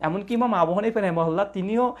 এমনকি ইমাম আবু হানিফা রাহিমাহুল্লাহ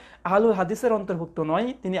তিনিও আহলুল হাদিসের অন্তর্ভুক্ত নয়,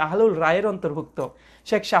 তিনি আহলুল রায়ের অন্তর্ভুক্ত।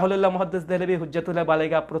 শেখ শাহুল্লাহ মুহাদ্দিস দেহলভী হুজ্জাতুল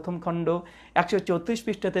বালিগা প্রথম খণ্ড 134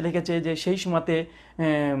 পৃষ্ঠাতে লিখেছে যে সেই সময়তে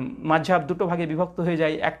মাযহাব দুটো ভাগে বিভক্ত হয়ে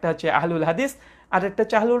যায়, একটা হচ্ছে আহলুল হাদিস আর একটা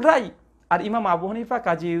হচ্ছে আহলুল রায়। আর ইমাম আবু হানিফা,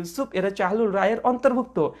 কাজী ইউসুফ এরা হচ্ছে আহলুল রায়ের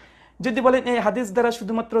অন্তর্ভুক্ত। যদি বলেন এই হাদিস দ্বারা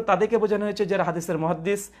শুধুমাত্র তাদেরকে বোঝানো হয়েছে যারা হাদিসের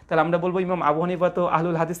মুহাদ্দিস, তাহলে আমরা বলবো ইমাম আবু হানিফা তো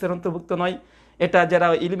আহলুল হাদিসের অন্তর্ভুক্ত নয়। এটা যারা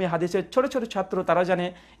ইলমে হাদিসের ছোট ছোট ছাত্র তারা জানে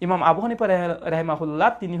ইমাম আবু হানিফা রাহিমাহুল্লাহ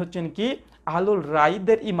তিনি হচ্ছেন কি আহলুল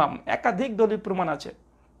রায়দের ইমাম। একাধিক দলিল প্রমাণ আছে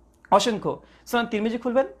অসংখ্য। সুনান তিরমিজি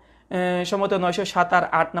খুলবেন, সম্ভবত 907 আর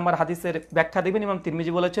 8 নম্বর হাদিসের ব্যাখ্যা দেখবেন, ইমাম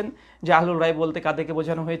তিরমিজি বলেছেন যে আহলুল রায় বলতে কাদেরকে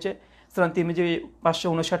বোঝানো হয়েছে। সুনান তিরমিজি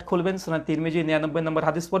 559 খুলবেন, সুনান তিরমিজি 99 নম্বর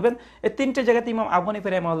হাদিস পড়বেন। এই তিনটে জায়গাতে ইমাম আবু হানিফা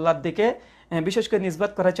রাহিমাহুল্লাহর দিকে বিশেষ করে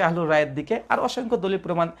নিসবত করা হয়েছে আহলুল রায়ের দিকে। আর অসংখ্য দলিল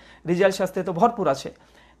প্রমাণ রিজাল শাস্ত্রে তো ভরপুর আছে।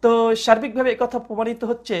 তো সার্বিকভাবে একথা প্রমাণিত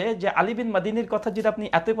হচ্ছে যে আলী বিন মাদিনীর কথা যদি আপনি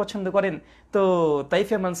এতই পছন্দ করেন, তো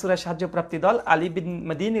তাইফে মানসুরের সাহায্যপ্রাপ্তি দল আলী বিন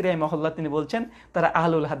মাদিনী রাহিমাহুল্লাহ তিনি বলছেন তারা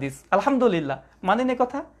আহলুল হাদিস। আলহামদুলিল্লাহ, মানেন এ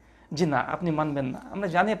কথা? জি না, আপনি মানবেন না, আমরা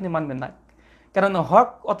জানি আপনি মানবেন না, কারণ হক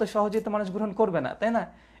অত সহজে তো মানুষ গ্রহণ করবে না, তাই না?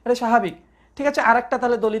 এটা স্বাভাবিক। ঠিক আছে, আরেকটা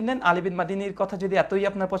তাহলে দলিল নেন। আলী বিন মাদিনীর কথা যদি এতই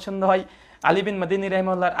আপনার পছন্দ হয়, আলী বিন মাদিনী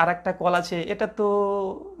রাহিমাহুল্লাহর আরেকটা কল আছে, এটা তো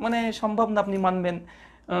মানে সম্ভব না আপনি মানবেন।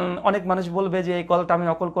 অনেক মানুষ বলবে যে এই কলটা আমি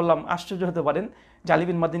নকল করলাম, আশ্চর্য হতে পারেন যে আলী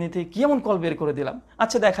বিন মাদিনী থেকে কি এমন কল বের করে দিলাম।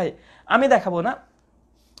 আচ্ছা দেখাই, আমি দেখাবো না।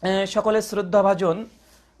 সকলের শ্রদ্ধাভাজন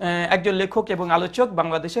একজন লেখক এবং আলোচক,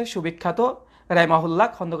 বাংলাদেশের সুবিখ্যাত রাহিমাহুল্লাহ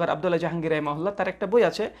খন্দকার আব্দুল্লাহ জাহাঙ্গীর রাহিমাহুল্লাহ, তার একটা বই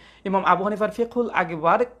আছে ইমাম আবু হানিফার ফিকহুল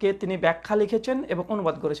আকবার কে তিনি ব্যাখ্যা লিখেছেন এবং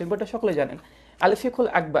অনুবাদ করেছেন। বইটা সকলে জানেন, আল ফিকহুল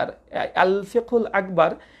আকবার। আল ফিকহুল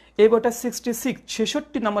আকবার এই বইটা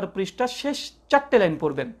 66 নম্বর পৃষ্ঠার শেষ 4টে লাইন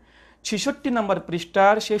পড়বেন। 66 নম্বর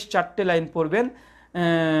পৃষ্ঠার শেষ 4টে লাইন পড়বেন।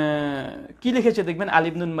 কি লিখেছে দেখবেন আলী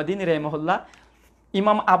ইবনুল মাদিনী রাহিমাহুল্লাহ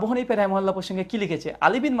ইমাম আবু হানিফা রাহিমাহুল্লাহ প্রসঙ্গে কি লিখেছে।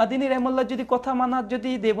 আলী বিন মাদিনী রাহিমাহুল্লাহ যদি কথা মানার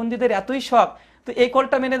যদি দেবন্দীদের এতই শখ, তো এই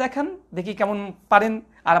কলটা মেনে দেখান, দেখি কেমন পারেন।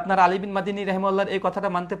 আর আপনারা আলী বিন মাদিনী রাহিমাহুল্লাহর এই কথাটা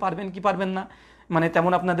মানতে পারবেন কি পারবেন না, মানে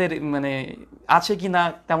তেমন আপনাদের মানে আছে কি না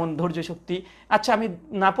তেমন ধৈর্য শক্তি। আচ্ছা আমি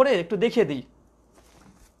না পড়ে একটু দেখিয়ে দিই।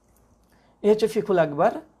 এই হচ্ছে ফিকুল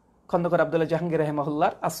আকবর, খন্দকার আব্দুল্লাহ জাহাঙ্গীর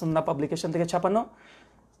রাহিমাহুল্লাহর as-সুন্নাহ পাবলিকেশন থেকে ছাপানো।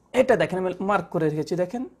 এটা দেখেন, আমি মার্ক করে রেখেছি,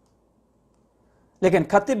 দেখেন লেখেন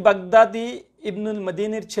খাতিব বাগদাদি ইবনুল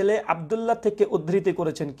মাদিনীর ছেলে আব্দুল্লাহ থেকে উদ্ধৃতি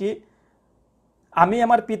করেছেন কি, আমি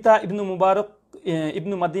আমার পিতা ইবনু মুবারক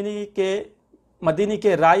ইবনু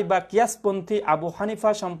মাদিনীকে রায় বা কিয়াসপন্থী আবু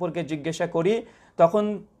হানিফা সম্পর্কে জিজ্ঞাসা করি, তখন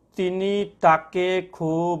তিনি তাকে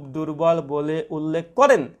খুব দুর্বল বলে উল্লেখ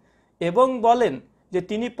করেন এবং বলেন যে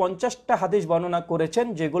তিনি 50টা হাদিস বর্ণনা করেছেন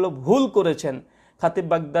যেগুলো ভুল করেছেন। খাতিব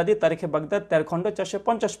বাগদাদি তারিখে বাগদাদ 13 খণ্ড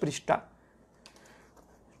 450 পৃষ্ঠা।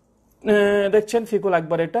 দেখছেন ফিকুল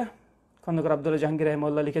আকবর, এটা খন্দকার আব্দুল্লাহ জাহাঙ্গীর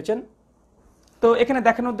রাহিমাহুল্লাহ লিখেছেন। তো এখানে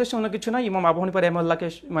দেখানোর উদ্দেশ্য অন্য কিছু নয়, ইমাম আবু হানিফা রাহিমাহুল্লাহকে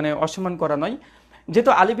মানে অসম্মান করা নয়।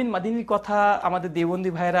 যেহেতু আলী বিন মাদিনীর কথা আমাদের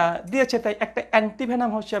দেওবন্দি ভাইয়েরা দিয়েছে, তাই একটা অ্যান্টিভেনাম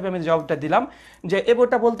হিসাবে আমি জবাবটা দিলাম যে এ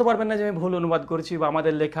বইটা বলতে পারবেন না যে আমি ভুল অনুবাদ করেছি বা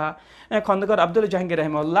আমাদের লেখা। খন্দকার আব্দুল্লাহ জাহাঙ্গীর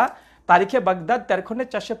রাহিমাহুল্লাহ তারিখে বাগদাদ 13 খণ্ডে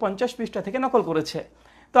 450 পৃষ্ঠা থেকে নকল করেছে।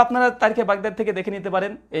 তো আপনারা তারিখে বাগদাদ থেকে দেখে নিতে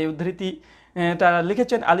পারেন। এই উদ্ধৃতি তারা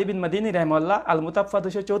লিখেছেন আলী বিন মাদিনী রাহিমাহুল্লাহ আল মুতাফা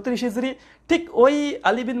 234 হিজরি। ঠিক ওই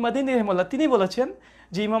আলী বিন মাদিনী রাহিমাহুল্লাহ তিনি বলেছেন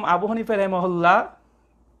যে ইমাম আবু হানিফা রাহিমাহুল্লাহ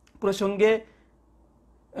প্রসঙ্গে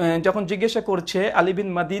যখন জিজ্ঞাসা করছে, আলী বিন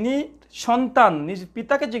মাদিনী সন্তান নিজ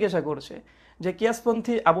পিতাকে জিজ্ঞাসা করছে যে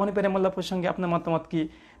কিয়াসপন্থী আবু হানিফা রাহিমাহুল্লাহ প্রসঙ্গে আপনার মতামত কি,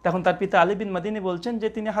 তখন তার পিতা আলী বিন মাদিনী বলছেন যে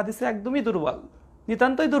তিনি হাদিসে একদমই দুর্বল,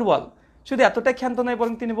 নিতান্তই দুর্বল। শুধু এতটাই ক্ষান্ত নয়,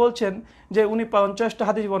 বরং তিনি বলছেন যে উনি 50টা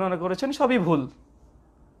হাদিস বর্ণনা করেছেন, সবই ভুল।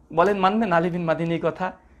 বলেন মানবেন আলী বিন মাদিনীর কথা?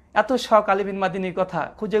 এত শখ আলী বিন মাদিনীর কথা,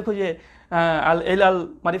 খুঁজে খুঁজে আল এলাল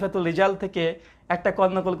মারিফাতুল রিজাল থেকে একটা কল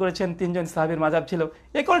নকল করেছেন, 3জন সাহাবীর মাযহাব ছিল।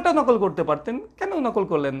 এই কলটা নকল করতে পারতেন, কেন নকল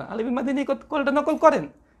করলেন না? আলী বিন মাদিনী কলটা নকল করেন।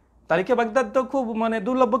 তারিখে বাগদাদ তো খুব মানে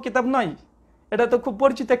দুর্লভ কিতাব নয়, এটা তো খুব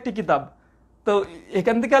পরিচিত একটি কিতাব। তো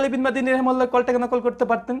এখান থেকে আলী বিন মাদিনী রাহিমাহুল্লাহ কলটাকে নকল করতে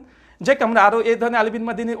পারতেন। যে আমরা আরো এই ধরনের আলী বিন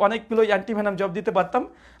মাদিনীর অনেকগুলো অ্যান্টিভেনাম জব দিতে পারতাম।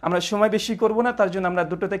 আমরা সময় বেশি করব না, তার জন্য আমরা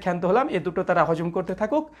দুটোতে ক্ষান্ত হলাম। এই দুটো তারা হজম করতে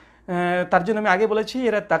থাকুক। তার জন্য আমি আগে বলেছি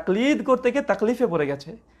এরা তাকলিদ করতে গিয়ে তাকলিফে পড়ে গেছে।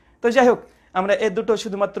 তো যাই হোক, আমরা এই দুটো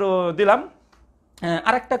শুধুমাত্র দিলাম।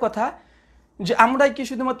 আর একটা কথা, যে আমরাই কি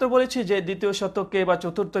শুধুমাত্র বলেছি যে 2য় শতকে বা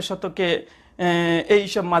 4র্থ শতকে এই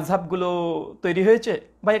সব মাযহাবগুলো তৈরি হয়েছে?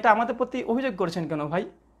 ভাই এটা আমাদের প্রতি অভিযোগ করেছেন কেন ভাই?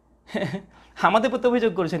 আমাদের প্রতি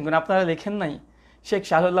অভিযোগ করেছেন কেন? আপনারা লেখেন নাই? শেখ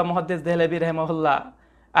শাহুল্লাহ মুহাদ্দিস দেহলভী রাহিমাহুল্লাহ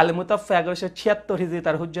আল মুতাফা 1176 হিজরি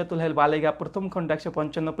তার হুজ্জাতুল হেল বালেগা 1ম খণ্ড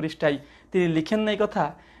 155 পৃষ্ঠায় তিনি লিখেন নাই কথা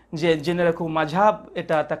যে জেনে রাখুন মাযহাব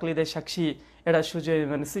এটা তাকলিদের সাক্ষী, এটা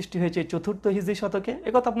মানে সৃষ্টি হয়েছে 4র্থ হিজরি শতকে? এ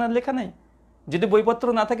কথা আপনার লেখা নাই? যদি বইপত্র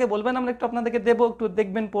না থাকে বলবেন, আমরা একটু আপনাদেরকে দেবো, একটু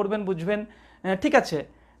দেখবেন, পড়বেন, বুঝবেন। ঠিক আছে।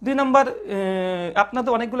 2 নম্বর,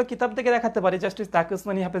 আপনাদের অনেকগুলো কিতাব থেকে দেখাতে পারি। জাস্টিস তাকি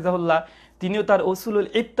উসমানী হাফেজাহুল্লাহ তিনিও তার উসুলুল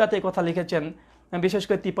ইফতাতে কথা লিখেছেন বিশেষ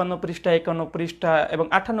করে 53 পৃষ্ঠা, 51 পৃষ্ঠা এবং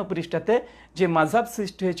 58 পৃষ্ঠাতে যে মাযহাব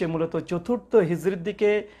সৃষ্টি হয়েছে মূলত চতুর্থ হিজরির দিকে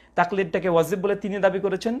তাকলিদটাকে ওয়াজিব বলে তিনি দাবি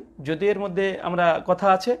করেছেন। যদি এর মধ্যে আমরা কথা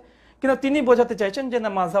আছে, কিন্তু তিনি বোঝাতে চাইছেন যে না,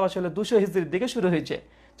 মাযহাব আসলে 200 হিজরির দিকে শুরু হয়েছে।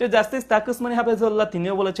 যে জাস্টিস তাকি উসমানী হাফেজুল্লাহ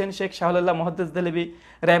তিনিও বলেছেন, শেখ শাহুল্লাহ মুহাদ্দিস দেহলভী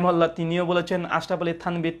রাহিমাহুল্লাহ তিনিও বলেছেন, আশরাফ আলী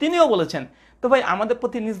থানভী তিনিও বলেছেন। তো ভাই আমাদের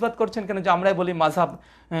প্রতি নিসবত করছেন কেন যে আমরাই বলি মাযহাব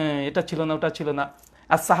এটা ছিল না, ওটা ছিল না।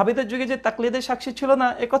 আর সাহাবীদের যুগে যে তাকলিদের সাক্ষী ছিল না,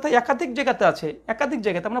 এ কথা একাধিক জায়গাতে আছে, একাধিক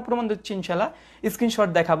জায়গাতে আমরা প্রমাণ দিচ্ছি, ইনশাআল্লাহ স্ক্রিনশট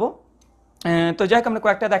দেখাবো। তো যাই হোক, আমরা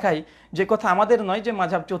কয়েকটা দেখাই যে কথা আমাদের নয় যে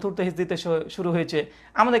মাযহাব চতুর্থ হিজরিতে শুরু হয়েছে,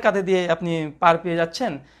 আমাদের কাঁধে দিয়ে আপনি পার পেয়ে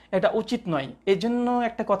যাচ্ছেন, এটা উচিত নয়। এই জন্য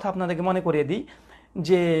একটা কথা আপনাদেরকে মনে করিয়ে দিই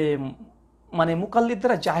যে মানে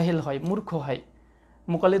মুকাল্লিদরা জাহেল হয়, মূর্খ হয়,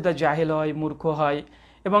 মুকাল্লিদরা জাহেল হয়, মূর্খ হয়,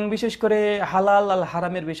 এবং বিশেষ করে হালাল আল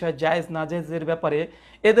হারামের বিষয়ে জায়েজ না জায়েজের ব্যাপারে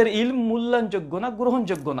এদের ইলম মূল্যায়নযোগ্য না,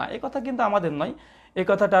 গ্রহণযোগ্য না। এই কথা কিন্তু আমাদের নয়, এই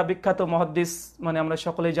কথাটা বিখ্যাত মুহাদ্দিস মানে আমরা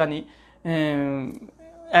সকলেই জানি,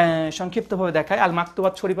 সংক্ষিপ্তভাবে দেখায়। আল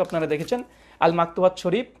মাকতুবাত শরীফ আপনারা দেখেছেন, আল মাকতুবাত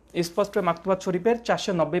শরীফ, স্পষ্ট মাকতুবাত শরীফের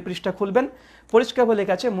 490 পৃষ্ঠা খুলবেন, পরিষ্কারভাবে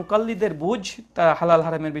লেখা আছে মুকাল্লিদের বুঝ তা হালাল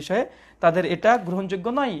হারামের বিষয়ে তাদের এটা গ্রহণযোগ্য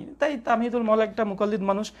নয়। তাই তাহমিদুল মাওলা একটা মুকাল্লিদ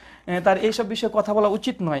মানুষ, তার এইসব বিষয়ে কথা বলা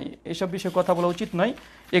উচিত নয়, এইসব বিষয়ে কথা বলা উচিত নয়,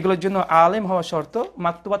 এগুলোর জন্য আলেম হওয়া শর্ত।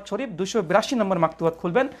 মাকতুবাত শরীফ 282 নম্বর মাকতুবাত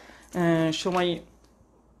খুলবেন, সময়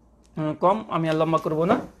কম, আমি আর লম্বা করবো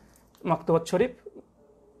না। মাকতুবাত শরীফ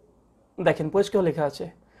দেখেন, পরিষ্কার লেখা আছে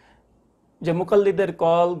যে মুকাল্লিদের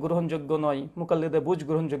কল গ্রহণযোগ্য নয়, মুকাল্লিদের বুঝ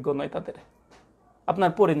গ্রহণযোগ্য নয় তাদের,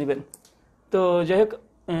 আপনার পড়ে নেবেন। তো যাই হোক,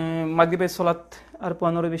 মাগরিবের সালাত আর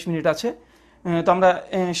 15-20 মিনিট আছে, তো আমরা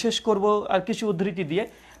শেষ করব আর কিছু উদ্ধৃতি দিয়ে।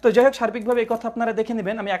 তো যাই হোক, সার্বিকভাবে এই কথা আপনারা দেখে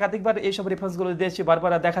নেবেন। আমি একাধিকবার এইসব রেফারেন্সগুলো দিয়েছি,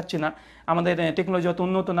 বারবার দেখাচ্ছি না, আমাদের টেকনোলজি অত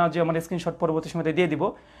উন্নত না যে আমার স্ক্রিনশট পরবর্তী সময় দিয়ে দিব।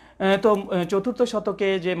 তো চতুর্থ শতকে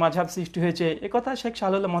যে মাযহাব সৃষ্টি হয়েছে এ কথা শেখ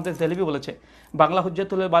শাহুল্লাহ মুহাদ্দিস দেহলভী বলেছে। বাংলা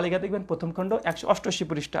হুজ্জাতুল বালিগা দেখবেন প্রথম খণ্ড 188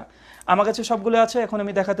 পৃষ্ঠা। আমার কাছে সবগুলো আছে, এখন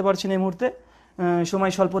আমি দেখাতে পারছি না এই মুহূর্তে,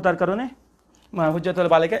 সময় স্বল্পতার কারণে। হুজ্জাতুল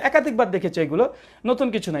বালিগা একাধিকবার দেখেছে, এগুলো নতুন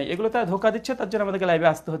কিছু নাই, এগুলো তারা ধোকা দিচ্ছে, তার জন্য আমাদেরকে লাইভে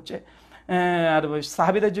আসতে হচ্ছে। আর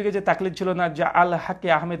সাহাবীদের যুগে যে তাকলিদ ছিল না, যা আল হাকে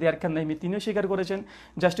আহমেদ ইয়ারখান নাইমি তিনিও স্বীকার করেছেন।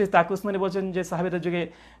 জাস্টিস তাকি উসমানী বলছেন যে সাহাবীদের যুগে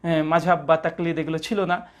মাযহাব বা তাকলিদ এগুলো ছিল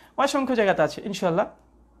না। অসংখ্য জায়গাতে আছে, ইনশাআল্লাহ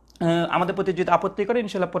আমাদের প্রতি যদি আপত্তি করে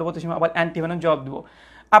ইনশাআল্লাহ পরবর্তী সময় আবার অ্যান্টিভেনম জবাব দেবো।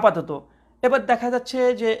 আপাতত এবার দেখা যাচ্ছে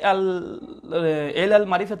যে আল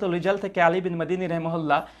মারিফাতুল রিজাল থেকে আলী বিন মাদানী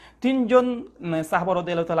রাহিমাহুল্লাহ 3 জন সাহাবা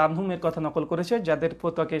রাদিয়াল্লাহু তাআলা আনহুমের কথা নকল করেছে, যাদের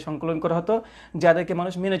ফতোয়াকে সংকলন করা হতো, যাদেরকে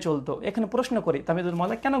মানুষ মেনে চলতো। এখানে প্রশ্ন করি, তাহমিদুল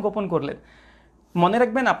মাওলা কেন গোপন করলেন? মনে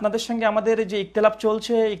রাখবেন, আপনাদের সঙ্গে আমাদের যে ইখতিলাফ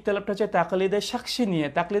চলছে, ইখতিলাফটা হচ্ছে তাকলিদের সাক্ষী নিয়ে।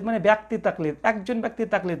 তাকলিদ মানে ব্যক্তি তাকলিদ, একজন ব্যক্তির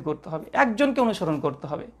তাকলিদ করতে হবে, একজনকে অনুসরণ করতে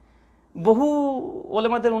হবে, বহু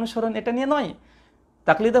ওলেমাদের অনুসরণ এটা নিয়ে নয়।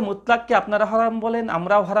 তাকলিদে মুতলাককে আপনারা হারাম বলেন,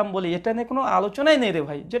 আমরাও হারাম বলি, এটা নিয়ে কোনো আলোচনাই নেই রে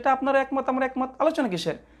ভাই। যেটা আপনারা একমত আমরা একমত, আলোচনা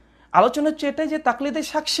কিসের? আলোচনা হচ্ছে এটাই যে তাকলিদের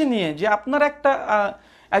সাক্ষী নিয়ে, যে আপনারা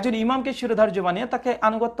একজন ইমামকে শিরোধার্য বানিয়ে তাকে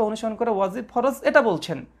আনুগত্য অনুসরণ করে ওয়াজিব ফরজ এটা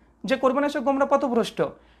বলছেন, যে করবে না সে গোমরা পথভ্রষ্ট।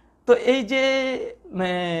 তো এই যে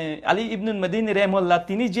আলী ইবনুল মাদানী রাহিমাহুল্লাহ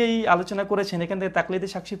তিনি যেই আলোচনা করেছেন, এখান থেকে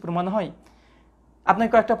তাকলিদের সাক্ষী প্রমাণ হয়।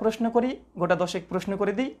 আপনাকে একটা প্রশ্ন করি, গোটা 10 প্রশ্ন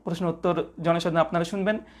করে দিই, প্রশ্ন উত্তর জনসাধারণ আপনারা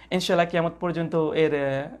শুনবেন, ইনশাআল্লাহ কিয়ামত পর্যন্ত এর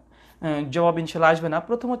জবাব ইনশাআল্লাহ আসবে না।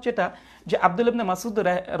 প্রথম হচ্ছে এটা যে আব্দুল্লাহ ইবনে মাসউদ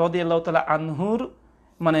রাদিয়াল্লাহু তাআলা আনহুর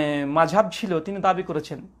মানে মাযহাব ছিল, তিনি দাবি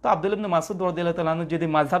করেছেন। তো আব্দুল্লাহ ইবনে মাসউদ রাদিয়াল্লাহু তাআলা আনহু যদি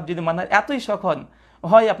মাযহাব যদি মানার এতই শখন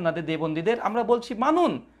হয় আপনাদের দেবন্দীদের, আমরা বলছি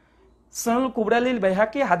মানুন। সুনানুল কুবরা লিল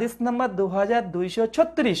বাইহাকি হাদিস নাম্বার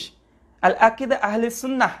 2236, আল আকীদা আহলে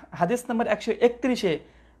সুন্নাহ হাদিস নাম্বার 131-এ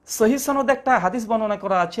সহিহ সনদে একটা হাদিস বর্ণনা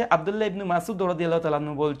করা আছে। আব্দুল্লাহ ইবনে মাসউদ রাদিয়াল্লাহু তাআলা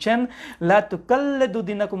আনহু বলছেন, লা তুকাল্লিদু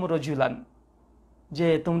দীনাকুম রাজুলান, যে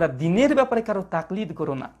তোমরা দ্বীনের ব্যাপারে কারো তাকলিদ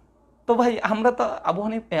করো না। তো ভাই আমরা তো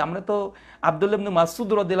আমরা তো আব্দুল্লাহ ইবনে মাসউদ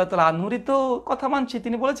রাদিয়াল্লাহু তাআলা আনহুরই তো কথা মানছি,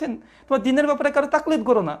 তিনি বলেছেন তোমরা দ্বীনের ব্যাপারে কারো তাকলিদ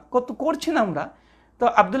করো না, কত করছি না আমরা। তো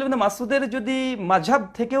আব্দুল্লাহ ইবনে মাসউদের যদি মাযহাব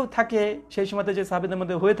থেকেও থাকে, সেই সময়তে যে সাহাবীদের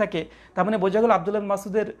মধ্যে হয়ে থাকে, তার মানে বোঝা গেল আব্দুল্লাহ ইবনে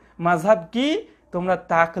মাসউদের মাযহাব কি, তোমরা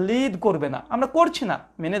তাকলিদ করবে না। আমরা করছি না,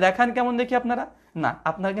 মেনে দেখান কেমন দেখি আপনারা। না,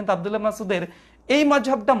 আপনারা কিন্তু আব্দুল্লাহ মাসউদের এই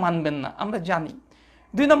মাযহাবটা মানবেন না, আমরা জানি।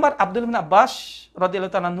 2 নম্বর, আব্দুল্লাহ ইবনে আব্বাস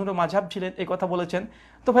রাদিয়াল্লাহু তাআলা আনহুর মাযহাব ছিলেন, এই কথা বলেছেন।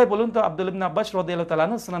 তো ভাই বলুন তো, আব্দুল্লাহ ইবনে আব্বাস রাদিয়াল্লাহু তাআলা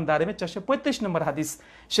আনহু সুনান দারিমে 435 নম্বর হাদিস,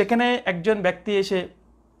 সেখানে একজন ব্যক্তি এসে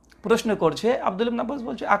প্রশ্ন করছে, আব্দুল্লাহ ইবনে আব্বাস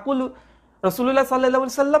বলছে, আকুলু রাসূলুল্লাহ সাল্লাল্লাহু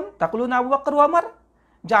আলাইহি ওয়াসাল্লাম তাকুলুনা আবু বকর ওয়া ওমর,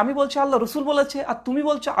 যে আমি বলছি আল্লাহ রাসূল বলেছে আর তুমি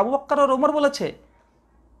বলছো আবু বকর আর ওমর বলেছে।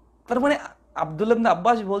 তার মানে আব্দুল্লাহ ইবনে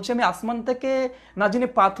আব্বাস বলছে আমি আসমান থেকে না জেনে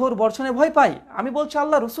পাথর বর্ষণে ভয় পাই, আমি বলছি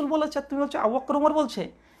আল্লাহ রাসূল বলেছে আর তুমি বলছো আবু বকর ওমর বলছে।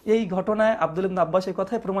 এই ঘটনায় আব্দুল্লাহ ইবনে আব্বাস এই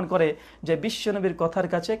কথাই প্রমাণ করে যে বিশ্বনবীর কথার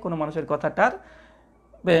কাছে কোনো মানুষের কথাটার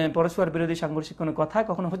পরস্পর বিরোধী সাংঘর্ষিক কোনো কথা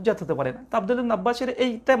কখনো হুজ্জাত হতে পারে না। তো আব্দুল্লাহ ইবনে আব্বাসের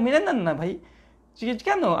এইটা মেনে নেন না ভাই,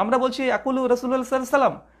 কেন? আমরা বলছি আকুলু রাসূলুল্লাহ সাল্লাল্লাহু আলাইহি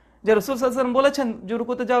সাল্লাম, যে রাসূল সাল্লাল্লাহু আলাইহি সাল্লাম বলেছেন যে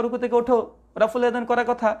রুকুতে যাও, রুকু থেকে ওঠো, রাফুল ইয়াদান করার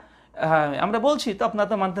কথা। হ্যাঁ, আমরা বলছি তো আপনারা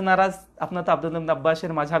তো মানতে নারাজ, আপনারা তো আব্দুল্লাহ ইবনে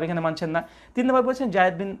আব্বাসের মাযহাব এখানে মানছেন না। 3 নম্বর বলছেন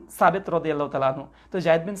জায়েদ বিন সাবিত রাদিয়াল্লাহু তাআলা আনহু। তো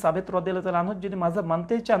জায়েদ বিন সাবিত রাদিয়াল্লাহু তাআলা আনহু যদি মাযহাব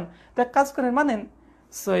মানতেই চান তো এক কাজ করেন, মানেন।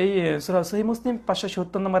 সহিহ মুসলিম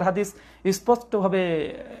 570 নম্বর হাদিস স্পষ্টভাবে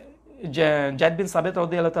জায়েদ বিন সাবিত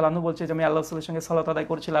রাদিয়াল্লাহু তাআলা আনহু বলছে যে আমি আল্লাহ রাসূলের সঙ্গে সালাত আদায়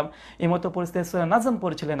করছিলাম, এই মতো পরিস্থিতিতে সূরা নাজম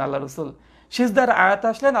পড়ছিলেন আল্লাহ রাসূল, সিজদার আয়াত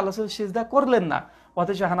আসলেন, আল্লাহ রাসূল সিজদা করলেন না।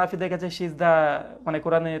 অথচ হানাফিদের কাছে সিজদা মানে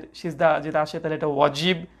কোরআনের সিজদা যেটা আসে তাহলে এটা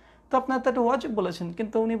ওয়াজিব, তো আপনার তো এটা ওয়াজিব বলেছেন,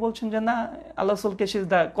 কিন্তু উনি বলছেন যে না, আল্লাহ রাসূলকে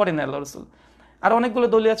সিজদা করেন আল্লাহ রাসূল। আর অনেকগুলো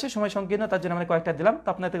দলিল আছে, সময় সংকীর্ণ, তার জন্য আমরা কয়েকটা দিলাম। তো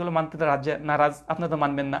আপনার এগুলো মানতে নারাজ, আপনারা তো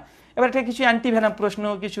মানবেন না। এবার এটা কিছু অ্যান্টি ভেনাম প্রশ্ন,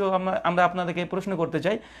 কিছু আমরা আপনাদেরকে প্রশ্ন করতে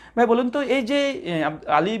চাই। ভাই বলুন তো, এই যে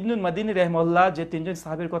আলী ইবনুল মাদিনী রাহিমাহুল্লাহ যে 3জন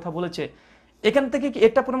সাহাবীর কথা বলেছে, এখান থেকে কি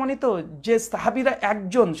এটা প্রমাণিত যে সাহাবীরা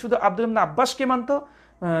একজন শুধু আব্দুল্লাহ ইবনে আব্বাসকে মানতো?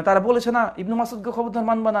 তারা বলেছে না ইবনু মাসউদকে খবরদার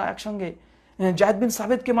মানবা না একসঙ্গে, জায়েদ বিন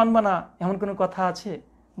সাবিতকে মানবা না, এমন কোনো কথা আছে?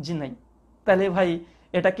 জি নাই। তাহলে ভাই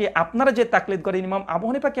এটা কি আপনারা যে তাকলিদ করেন ইমাম আবু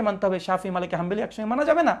হানিফাকে মানতে হবে, শাফি মালিক হাম্বলি একসঙ্গে মানা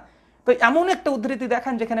যাবে না? তো এমন একটা উদ্ধৃতি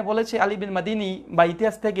দেখান যেখানে বলেছে আলী বিন মাদিনী বা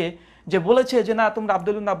ইতিহাস থেকে যে বলেছে যে না তোমরা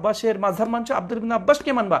আব্দুল্লাহ ইবনে আব্বাসের মাযহাব মানছো, আব্দুল্লাহ ইবনে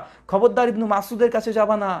আব্বাসকে মানবা, খবরদার ইবনু মাসউদের কাছে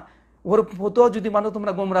যাবা না, ওর ফতোয়া যদি মানো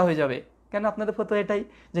তোমরা গোমরা হয়ে যাবে। কেন আপনাদের ফতোয়া এটাই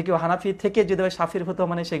যে কেউ হানাফি থেকে যদি শাফির ফতোয়া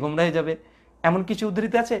মানে সে গোমরা হয়ে যাবে? এমন কিছু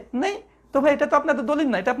উদ্ধৃতি আছে? নেই। তো ভাই এটা তো আপনাদের দলিল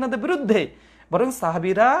না, এটা আপনাদের বিরুদ্ধে। বরং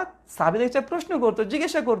সাহাবীদের কাছে প্রশ্ন করতো,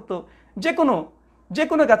 জিজ্ঞাসা করতো যে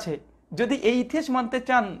কোনো কাছে, যদি এই ইতিহাস মানতে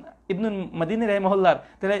চান ইবনুল মাদিনী রাহিমাহুল্লাহর,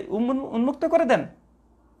 তাহলে উন্মুক্ত করে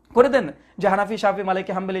দেন যে হানাফি, শাফি,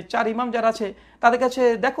 মালিকি, হাম্বলি 4 ইমাম যারা আছে তাদের কাছে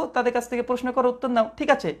দেখো, তাদের কাছ থেকে প্রশ্ন করো, উত্তর নাও, ঠিক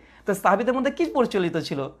আছে। তো সাহাবীদের মধ্যে কি পরিচালিত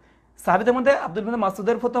ছিল? সাহাবীদের মধ্যে আব্দুল ইবনে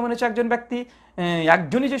মাসউদের ফতোয়া মেনেছে একজন ব্যক্তি,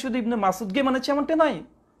 একজনই যে শুধু ইবনে মাসউদকে মানেছে এমনটা নয়,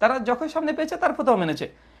 তারা যখন সামনে পেয়েছে তার ফতোয়া মেনেছে।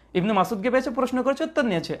 ইবনে মাসউদকে পেয়েছে, প্রশ্ন করেছে, উত্তর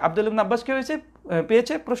নিয়েছে। আব্দুল ইবনে আব্বাসকে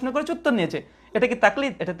পেয়েছে, প্রশ্ন করেছে, উত্তর নিয়েছে। এটা কি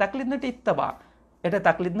তাকলিদ? এটা তাকলিদ না, এটা ইত্তেবা। এটা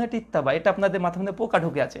তাকলিদ না, এটা ইত্তেবা। এটা আপনাদের মাথার মধ্যে পোকা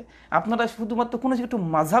ঢুকে আছে। আপনারা শুধুমাত্র কোনো একটু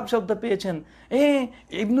মাযহাব শব্দ পেয়েছেন,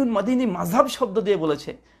 ইবনুল মাদিনী মাযহাব শব্দ দিয়ে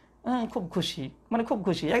বলেছে, খুব খুশি, মানে খুব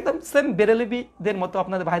খুশি, একদম সেম বেরেলভিদের মতো,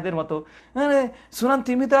 আপনাদের ভাইদের মতো। সুনান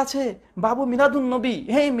তিরমিজিতে আছে বাবু মিলাদুন নবী,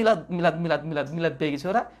 মিলাদ মিলাদ মিলাদ মিলাদ মিলাদ পেয়ে গেছে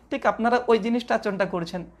ওরা। ঠিক আপনারা ওই জিনিসটা আচরণটা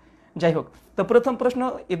করছেন। যাই হোক, তো প্রথম প্রশ্ন,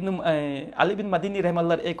 আলী বিন মাদিনী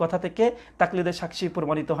রাহিমাহুল্লাহর এই কথা থেকে তাকলিদের সাক্ষী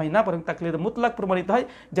প্রমাণিত হয় না, বরং তাকলিদে মুতলাক প্রমাণিত হয়,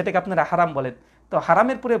 যেটাকে আপনারা হারাম বলেন। তো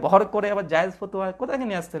হারামের পরে ভর করে আবার জায়েজ ফতোয়া কোথায়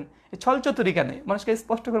নিয়ে আসছেন? এই ছলচতুরি কেন? মানুষকে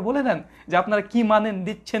স্পষ্ট করে বলে দেন যে আপনারা কি মানেন,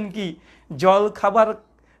 দিচ্ছেন কি,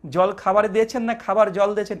 জল খাবার দিয়েছেন না খাবার জল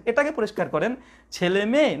দিয়েছেন, এটাকে পরিষ্কার করেন। ছেলে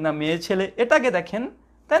মেয়ে না মেয়ে ছেলে, এটাকে দেখেন,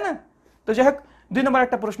 তাই না? তো যাই হোক, 2 নম্বর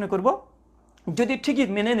একটা প্রশ্ন করব। যদি ঠিকই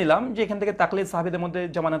মেনে নিলাম যে এখান থেকে তাকলিদ সাহাবীদের মধ্যে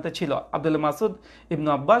জামানাতে ছিল, আব্দুল্লাহ মাসউদ, ইবনু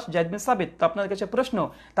আব্বাস, জায়েদ বিন সাবিত, তো আপনাদের কাছে প্রশ্ন,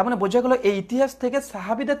 তার মানে বোঝা গেল এই ইতিহাস থেকে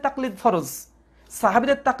সাহাবীদের তাকলিদ ফরজ,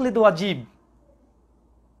 সাহাবীদের তাকলিদ ওয়াজিব।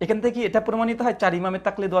 এখান থেকে এটা প্রমাণিত হয় 4 ইমামের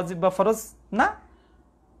তাকলিদ ওয়াজিব বা ফরজ না?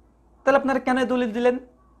 তাহলে আপনারা কেন দলিল দিলেন?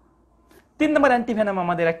 3 নম্বর অ্যান্টিভেনাম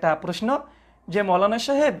আমাদের একটা প্রশ্ন, যে মৌলানা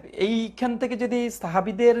সাহেব এইখান থেকে যদি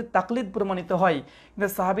সাহাবীদের তাকলিদ প্রমাণিত হয়, কিন্তু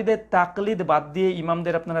সাহাবীদের তাকলিদ বাদ দিয়ে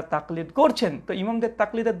ইমামদের আপনারা তাকলিদ করছেন, তো ইমামদের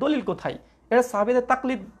তাকলিদের দলিল কোথায়? এটা সাহাবীদের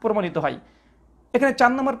তাকলিদ প্রমাণিত হয়। এখানে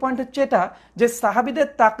 4 নম্বর পয়েন্ট হচ্ছে এটা, যে সাহাবীদের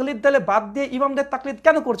তাকলিদ তাহলে বাদ দিয়ে ইমামদের তাকলিদ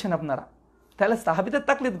কেন করছেন আপনারা? তাহলে সাহাবীদের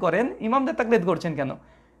তাকলিদ করেন, ইমামদের তাকলিদ করছেন কেন?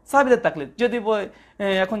 সাহাবীদের তাকলিদ যদি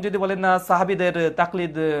এখন যদি বলেন না সাহাবীদের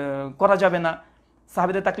তাকলিদ করা যাবে না,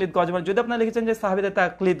 সাহাবীদের তাকলিদ করা যাবে না, যদি আপনারা লিখেছেন যে সাহাবীদের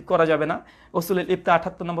তাকলিদ করা যাবে না, উসুলুল ইফতা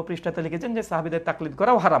 78 নম্বর পৃষ্ঠাতে লিখেছেন যে সাহাবীদের তাকলিদ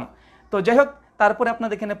করাও হারাম। তো যাই হোক, তারপরে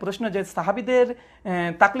আপনাদের এখানে প্রশ্ন যে সাহাবীদের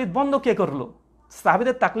তাকলিদ বন্ধ কে করলো?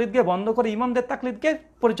 সাহাবীদের তাকলিদকে বন্ধ করে ইমামদের তাকলিদকে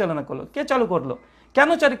পরিচালনা করলো, কে চালু করলো, কেন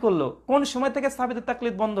চালু করলো, কোন সময় থেকে সাহাবীদের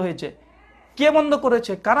তাকলিদ বন্ধ হয়েছে, কে বন্ধ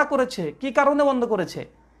করেছে, কারা করেছে, কি কারণে বন্ধ করেছে?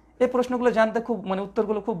 এই প্রশ্নগুলো জানতে খুব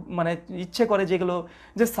উত্তরগুলো খুব ইচ্ছে করে, যেগুলো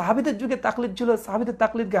যে সাহাবীদের যুগে তাকলিদ ছিল, সাহাবীদের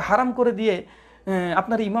তাকলিদকে হারাম করে দিয়ে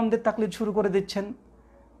আপনারা ইমামদের তাকলিদ শুরু করে দিচ্ছেন,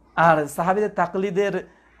 আর সাহাবীদের তাকলিদের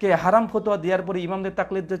কে হারাম ফতোয়া দেওয়ার পরে ইমামদের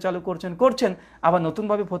তাকলিদ চালু করছেন, আবার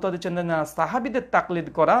নতুনভাবে ফতোয়া দিচ্ছেন না সাহাবীদের তাকলিদ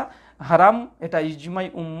করা হারাম, এটা ইজমাই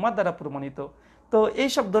উম্মাহ দ্বারা প্রমাণিত। তো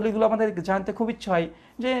এইসব দলিলগুলো আমাদের জানতে খুব ইচ্ছা হয়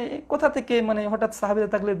যে কোথা থেকে হঠাৎ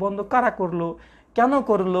সাহাবীদের তাকলিদ বন্ধ কারা করলো, কেন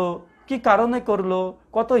করলো, কি কারণে করলো,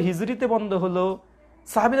 কত হিজরিতে বন্ধ হলো?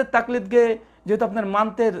 সাহাবীদের তাকলিদকে যেহেতু আপনার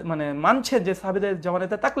মানছেন যে সাহাবীদের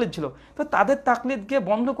জামানাতে তাকলিদ ছিল, তো তাদের তাকলিদকে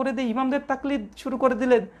বন্ধ করে দিয়ে ইমামদের তাকলিদ শুরু করে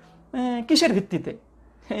দিলেন কিসের ভিত্তিতে?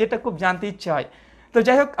 এটা খুব জানতে ইচ্ছা হয়। তো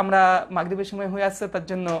যাই হোক, আমরা মাগরিবের সময় হয়ে আসছে, তার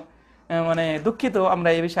জন্য মানে দুঃখিত, আমরা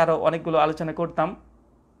এই বিষয়ে আরো অনেকগুলো আলোচনা করতাম,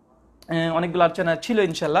 অনেকগুলো আলোচনা ছিল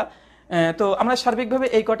ইনশাল্লাহ। তো আমরা সার্বিকভাবে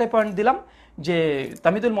এই কটাই পয়েন্ট দিলাম যে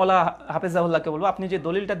তামিদুল মৌলা হাফেজাউল্লাহকে বলবো, আপনি যে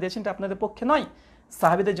দলিলটা দিয়েছেন এটা আপনাদের পক্ষে নয়।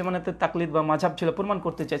 সাহাবিদের জামানাতে তাকলিদ বা মাঝহাব ছিল প্রমাণ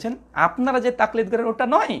করতে চাইছেন, আপনারা যে তাকলিদ করেন ওটা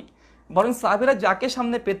নয়, বরং সাহাবিরা যাকে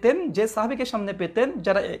সামনে পেতেন, যে সাহাবিকে সামনে পেতেন,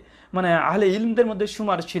 যারা মানে আহলে ইলমদের মধ্যে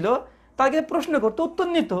সুমার ছিল, তাকে প্রশ্ন করতো, উত্তর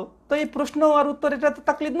নিত। তো এই প্রশ্ন আর উত্তর এটা তো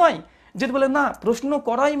তাকলিদ নয়। যেটা বলে না প্রশ্ন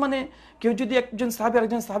করাই মানে কেউ যদি একজন সাহাবী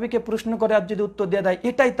আরেকজন সাহাবীকে প্রশ্ন করে আর যদি উত্তর দিয়ে দেয়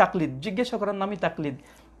এটাই তাকলিদ, জিজ্ঞাসা করার নামই তাকলিদ।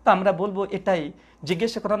 তা আমরা বলবো এটাই,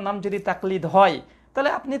 জিজ্ঞাসা করার নাম যদি তাকলিদ হয়, তাহলে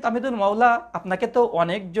আপনি তামিদুল মাওলা, আপনাকে তো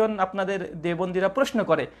অনেকজন আপনাদের দেবন্দীরা প্রশ্ন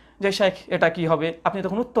করে যে শেখ এটা কি হবে, আপনি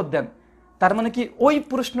তখন উত্তর দেন। তার মানে কি ওই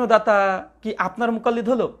প্রশ্নদাতা কি আপনার মুকাল্লিদ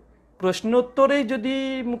হলো? প্রশ্ন উত্তরেই যদি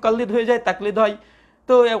মুকাল্লিদ হয়ে যায়, তাকলিদ হয়।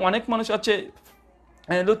 তো অনেক মানুষ আছে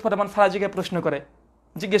লুৎফর রহমান ফারাজিকে প্রশ্ন করে,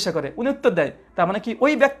 জিজ্ঞাসা করে, উনি উত্তর দেয়, তার মানে কি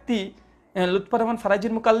ওই ব্যক্তি লুৎফর রহমান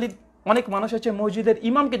ফারাজির মুকাল্লিদ। অনেক মানুষ আছে মসজিদের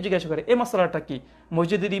ইমামকে জিজ্ঞাসা করে এই মশলাটা কি,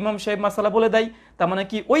 মসজিদের ইমাম সাহেব মাসালা বলে দেয়, তার মানে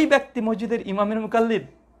কি ওই ব্যক্তি মসজিদের ইমামের মুকাল্লিদ?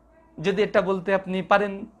 যদি এটা বলতে আপনি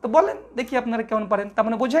পারেন তো বলেন দেখি আপনারা কেমন পারেন। তার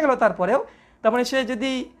মানে বোঝা গেল তারপরেও, তার মানে সে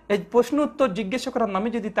যদি এই প্রশ্ন উত্তর জিজ্ঞাসা করার নামে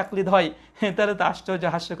যদি তাকলিদ হয়, তাহলে তো আশ্চর্য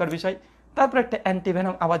হাস্যকর বিষয়। তারপর একটা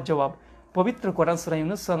অ্যান্টিভেনম আওয়াজ জবাব, পবিত্র কোরআন সূরা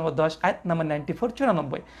ইউনূস 10 আয়াত নাম্বার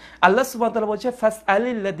 94-94, আল্লাহ সুবহানাহু ওয়া তাআলা বলছে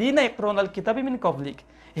ফাসআলিল্লাযীনা ইয়াকরাউনাল কিতাবা মিন ক্বাবলিক,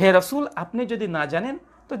 হে রাসূল আপনি যদি না জানেন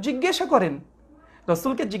তো জিজ্ঞাসা করেন।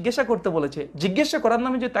 রাসূলকে জিজ্ঞাসা করতে বলেছে, জিজ্ঞাসা করার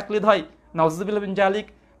নামে যদি তাকলিদ হয়, নাউযুবিল্লাহি মিন জালিক,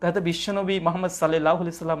 তাহলে বিশ্বনবী মুহাম্মদ সাল্লাল্লাহু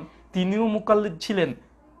আলাইহি সাল্লাম তিনিও মুকাল্লিদ ছিলেন।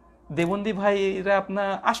 দেবন্দী ভাইরা আপনার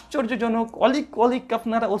আশ্চর্যজনক অলিক অলিক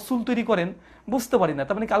আপনারা ওসুল তৈরি করেন, বুঝতে পারি না।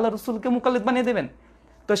 তার মানে কি আল্লাহ রসুলকে মুকাল্লিদ বানিয়ে দেবেন?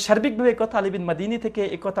 তো সার্বিকভাবে কথা আলী বিন মাদিনী থেকে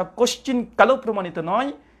এই কথা কোশ্চিন কালো প্রমাণিত নয়,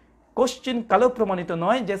 কোশ্চিন কালো প্রমাণিত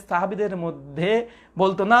নয় যে সাহাবিদের মধ্যে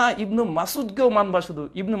বলতো না ইবনু মাসুদকেও মানবা, শুধু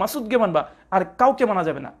ইবনু মাসুদকে মানবা, আর কাউকে মানা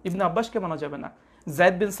যাবে না, ইবনু আব্বাসকে মানা যাবে না,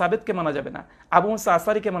 জায়দ বিন সাবেদকে মানা যাবে না, আবু মুসা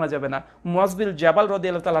আসারিকে মানা যাবে না, মুয়াজ বিন জাবাল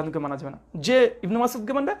রাদিয়াল্লাহু তাআলা আনহুকে মানা যাবে না। যে ইবনু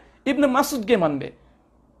মাসুদকে মানবে, ইবনু মাসুদকে মানবে।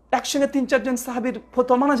 একসঙ্গে 3-4 জন সাহাবীর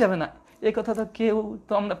ফতোয়া মানা যাবে না, এই কথা তো কেউ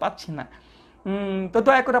তো আমরা পাচ্ছি না। তো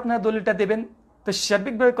দয়া করে আপনারা দলিলটা দেবেন। তো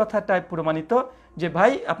সার্বিকভাবে কথাটা প্রমাণিত যে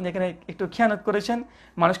ভাই আপনি এখানে একটু খেয়ানত করেছেন,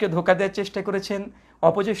 মানুষকে ধোকা দেওয়ার চেষ্টা করেছেন,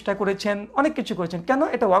 অপচেষ্টা করেছেন, অনেক কিছু করেছেন। কেন?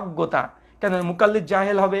 এটা অজ্ঞতা। কেন? মুকাল্লিদ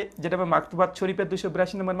জাহেল হবে, যেটা আমি মাকতুবাত শরীফের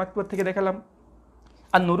 282 নম্বর মাকতুবাত থেকে দেখালাম।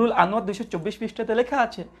 আর নুরুল আনোয়ার 224 পৃষ্ঠাতে লেখা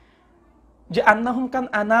আছে যে আন্নাহুম কান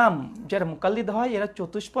আনাম, যারা মুকাল্লিদ হয় এরা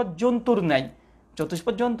চতুষ্পদ জন্তুর ন্যায়।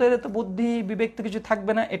 চতুষ্পদ জন্তু, এর তো বুদ্ধি বিবেক তো কিছু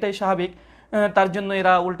থাকবে না, এটাই স্বাভাবিক। তার জন্য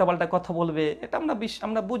এরা উল্টাপাল্টা কথা বলবে, এটা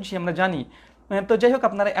আমরা বুঝি, আমরা জানি। তো যাই হোক,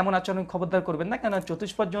 আপনারা এমন আচরণ খবরদার করবেন না। কেন?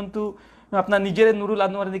 চতুষ্পদ জন্তু, আপনার নিজের নুরুল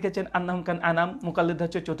আনোয়ারে লিখেছেন আন্নাহুম কান আনাম, মুকাল্লিদ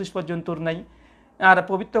হচ্ছে চতুষ্পদ জন্তুর নাই। আর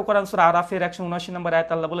পবিত্র কোরআন সূরা আরাফের 179 নম্বর আয়াত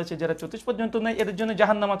আল্লাহ বলেছে যারা চতুষ্পদ জন্তু নাই এদের জন্য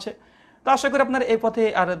জাহান্নাম আছে। তো আশা করি আপনারা এই পথে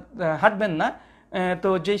আর হাঁটবেন না। তো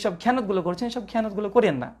যেই সব খেয়ানতগুলো করছেন সব খেয়ানতগুলো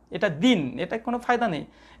করেন না, এটা দিন, এটা কোনো ফায়দা নেই।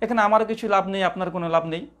 এখানে আমারও কিছু লাভ নেই, আপনার কোনো লাভ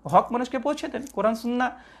নেই। হক মানুষকে পৌঁছে দেন, কোরআন সুন্নাহ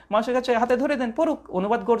মানুষের কাছে হাতে ধরে দেন, পড়ুক।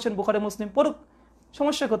 অনুবাদ করছেন বুখারী মুসলিম, পড়ুক,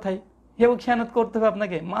 সমস্যা কোথায়? কেউ খেয়ানত করতে হবে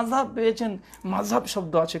আপনাকে? মাযহাব পেয়েছেন, মাযহাব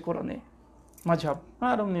শব্দ আছে কোরআনে, মাযহাব,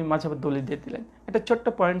 আর উনি মাযহাবের দলিল দিয়ে দিলেন। একটা ছোট্ট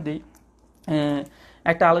পয়েন্ট দিই,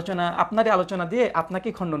 একটা আলোচনা, আপনারই আলোচনা দিয়ে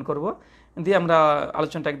আপনাকেই খণ্ডন করব, দিয়ে আমরা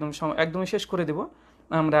আলোচনাটা একদমই শেষ করে দেব।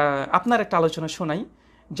 আমরা আপনার একটা আলোচনা শোনাই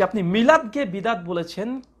যে আপনি মিলাদকে বিদাত বলেছেন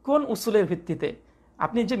কোন উসুলের ভিত্তিতে?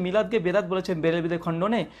 আপনি যে মিলাদকে বেদাত বলেছেন বেরেলবিদের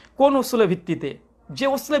খণ্ডনে, কোন উসুলের ভিত্তিতে? যে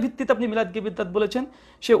উসুলের ভিত্তিতে আপনি মিলাদকে বিদাত বলেছেন,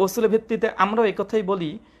 সেই উসুলের ভিত্তিতে আমরাও এই কথাই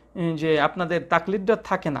বলি যে আপনাদের তাকলিদটা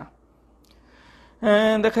থাকে না।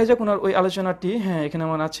 দেখা যাক ওনার ওই আলোচনাটি, হ্যাঁ এখানে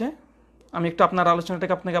মনে আছে। আমি একটু আপনার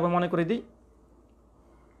আলোচনাটাকে আপনাকে আবার মনে করে দিই।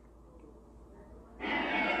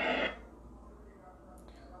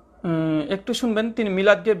 একটু শুনবেন, তিনি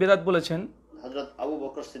মিলাদকে বেদাত বলেছেন। হযরত আবু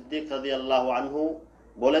বকর সিদ্দিক রাদিয়াল্লাহু আনহু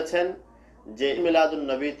বলেছেন যে মিলাদুন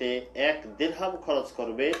নবীতে 1 দিরহাম খরচ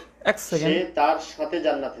করবে সে তার সাথে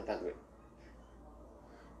জান্নাতে থাকবে।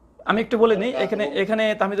 আমি একটু বলে নিই, এখানে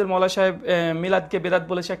তাহমিদুল মাওলা সাহেব মিলাদকে বেদাত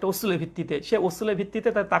বলেছে একটা উসুলের ভিত্তিতে, সে উসুলের ভিত্তিতে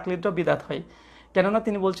তার তাকলিদটা বিদাত হয়। কেননা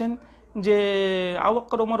তিনি বলছেন যে আবু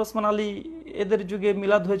বকর, ওমর, ওসমান, আলী এদের যুগে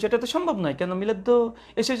মিলাদ হয়েছে, এটা তো সম্ভব নয়। কেন? মিলাদ তো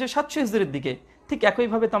এসেছে 700 হিজরির দিকে। ঠিক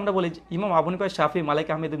একইভাবে তো আমরা বলি ইমাম আবু হানিফা, শাফি, মালিক,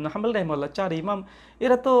 আহমেদ ইবনে হাম্বল রাহিমাহুল্লাহ, 4 ইমাম,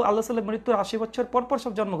 এরা তো আল্লাহ সাল্লাল্লাহু মৃত্যুর 80 বছর পর পর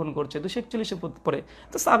সব জন্মগ্রহণ করছে, 241 পরে।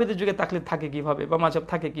 তো সাহাবীদের যুগে তাকলিদ থাকে কিভাবে বা মাযহাব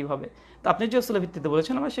থাকে কিভাবে? তো আপনি যে উসুলের ভিত্তিতে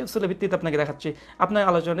বলেছেন, আমরা সেই উসুলের ভিত্তিতে আপনাকে দেখাচ্ছি। আপনার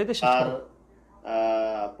আলোচনাতে শেষ করুন।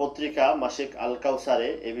 পত্রিকা মাসিক আল কাউসারে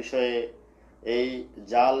এই বিষয়ে এই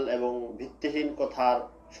জাল এবং ভিত্তিহীন কথার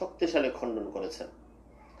শক্তিশালী খণ্ডন করেছেন।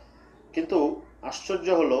 কিন্তু আশ্চর্য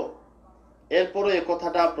হলো এরপরে এ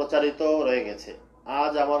কথাটা প্রচারিত রয়ে গেছে।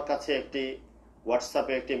 আজ আমার কাছে একটি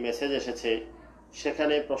হোয়াটসঅ্যাপে একটি মেসেজ এসেছে,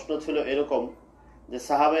 সেখানে প্রশ্ন ছিল এরকম যে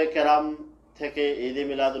সাহাবায়ে কেরাম থেকে ঈদে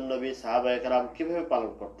মিলাদুন্নবী সাহাবায়ে কেরাম কিভাবে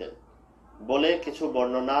পালন করতেন বলে কিছু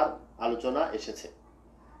বর্ণনার আলোচনা এসেছে।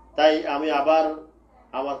 তাই আমি আবার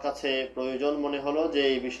আমার কাছে প্রয়োজন মনে হলো যে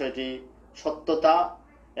এই বিষয়টি সত্যতা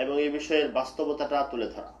এবং এই বিষয়ের বাস্তবতাটা তুলে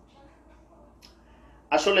ধরা।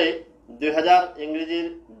 আসলে 2000 ইংরেজির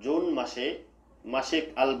জুন মাসে মাসিক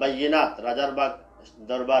আল বাইয়িনাত রাজারবাগ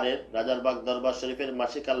দরবার শরীফের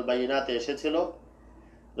মাসিক আল বাইয়িনাতে এসেছিল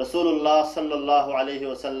রাসূলুল্লাহ সাল্লাল্লাহু আলাইহি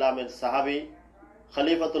ওয়াসাল্লামের সাহাবী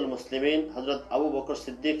খলিফাতুল মুসলিমিন হযরত আবু বকর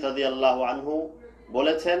সিদ্দিক রাদিয়াল্লাহু আনহু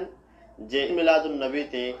বলেছেন যে মিলাদুন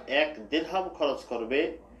নবীতে 1 দিরহাম খরচ করবে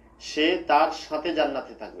সে তার সাথে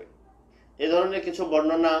জান্নাতে থাকবে। এই ধরনের কিছু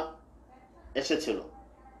বর্ণনা এসেছিল,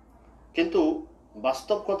 কিন্তু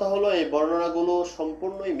বাস্তব কথা হলো এই বর্ণনাগুলো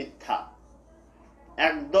সম্পূর্ণই মিথ্যা,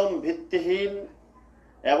 একদম ভিত্তিহীন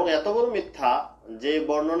এবং এত বড় মিথ্যা যে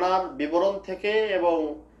বর্ণনার বিবরণ থেকে এবং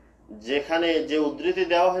যেখানে যে উদ্ধৃতি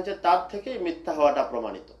দেওয়া হয়েছে তার থেকে মিথ্যা হওয়াটা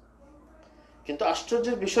প্রমাণিত। কিন্তু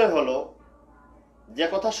আশ্চর্যের বিষয় হলো যে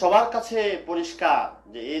কথা সবার কাছে পরিষ্কার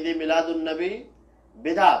যে ঈদে মিলাদুন নবী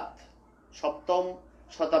বিদআত 7ম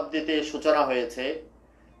শতাব্দীতে সূচনা হয়েছে।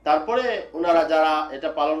 তারপরে ওনারা যারা এটা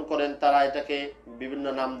পালন করেন তারা এটাকে বিভিন্ন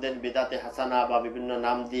নাম দেন, বিদআতে হাসানা বা বিভিন্ন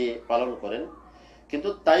নাম দিয়ে পালন করেন। কিন্তু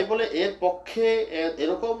তাই বলে এর পক্ষে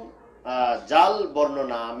এরকম জাল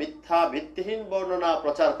বর্ণনা, মিথ্যা ভিত্তিহীন বর্ণনা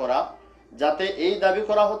প্রচার করা, যাতে এই দাবি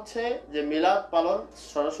করা হচ্ছে যে মিলাদ পালন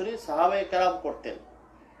সরাসরি সাহাবায়ে কেরাম করতেন।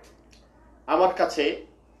 আমার কাছে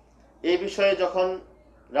এই বিষয়ে যখন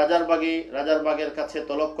রাজারবাগের কাছে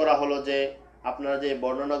তলব করা হলো যে আপনারা যে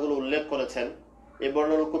বর্ণনাগুলো উল্লেখ করেছেন এই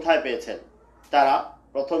বর্ণনা কোথায় পেয়েছেন, তারা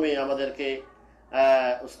প্রথমেই আমাদেরকে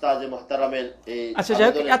উস্তাদ মুহতারামের এই আচ্ছা যাই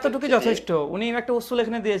হোক, এতটুকু যথেষ্ট। উনি একটা উসুল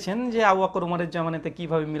এখানে দিয়েছেন যে আবু বকর ওমরের জামানাতে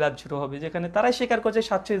কিভাবে মিলাদ শুরু হবে, যেখানে তারাই স্বীকার করছে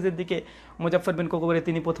 700 দিকে মুজাফফর বিন কোকবরে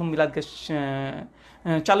তিনি প্রথম মিলাদকে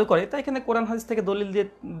চালু করে। তাই এখানে কোরআন হাদিস থেকে দলিল দিয়ে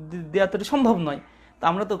দেওয়া তো সম্ভব নয়। তা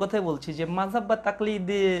আমরা তো কথাই বলছি যে মাযহাব বা তাকলিদ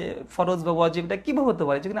ফরজ বা ওয়াজিব এটা কিভাবে হতে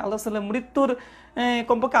পারে, যেখানে আল্লাহ সাল্লাম মৃত্যুর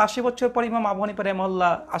কমপক্ষে 80 বছর পর ইমাম আবু হানিফা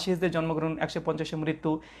রাহিমাহুল্লাহ 80 হিজরিতে জন্মগ্রহণ, 150-এ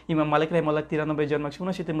মৃত্যু, ইমাম মালিক রাহিমাহুল্লাহ 93 জন্ম,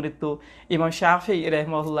 179-তে মৃত্যু, ইমাম শাফি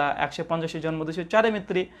রাহিমাহুল্লাহ 150-এ জন্ম, 204-এ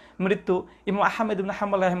মৃত্যু, ইমাম আহমেদ ইবনে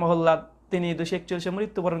হাম্বল রাহিমাহুল্লাহ তিনি 241-এ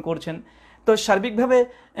মৃত্যুবরণ করছেন। তো সার্বিকভাবে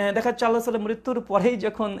দেখা যাচ্ছে আল্লাহ সাল্লাম মৃত্যুর পরেই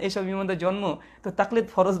যখন এইসব ইমামদের জন্ম, তো তাকলিদ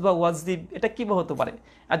ফরজ বা ওয়াজিব এটা কিভাবে হতে পারে?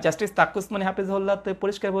 আর জাস্টিস তাকি উসমানী হাফিজহুল্লাহ তো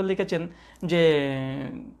পরিষ্কার বলে লিখেছেন যে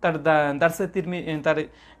তার দারসে তিরমি তার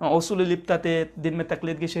উসুলুল ইফতাতে দিন মে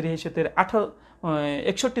তাকলিদ কি শরীহ হিসেবে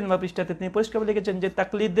 61 নম্বর পৃষ্ঠাতে তিনি পরিষ্কার লিখেছেন যে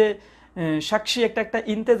তাকলিদে সাক্ষী একটা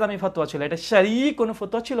ইন্তেজামি ফতোয়া ছিল, এটা শরঈ কোনো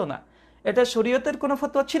ফতোয়া ছিল না, এটা শরীয়তের কোনো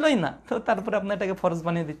ফতোয়া ছিলই না। তো তারপরে আপনি এটাকে ফরজ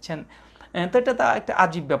বানিয়ে দিচ্ছেন, তো এটা তো একটা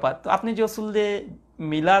আজীব ব্যাপার। তো আপনি যে উসুল দিয়ে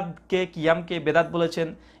মিলাদকে কিয়ামকে বেদাত বলেছেন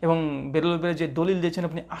এবং বেরোবের যে দলিল দিয়েছেন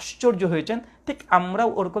আপনি আশ্চর্য হয়েছেন, ঠিক আমরাও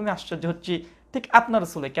ওরকমই আশ্চর্য হচ্ছি ঠিক আপনার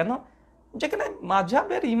উসুলে। কেন? যেখানে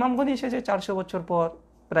মাযহাবের ইমামগণ এসেছে 400 বছর পর,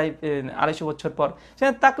 প্রায় 250 বছর পর,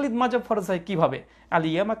 সেখানে তাকলিদ মাযহাব ফরজ হয় কিভাবে? আল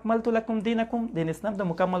ইয়াউমা আকমালতু লাকুম দীনাকুম, দিন ইসলাম তো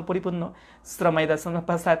মুকাম্মাল পরিপূর্ণ, সূরা মাইদা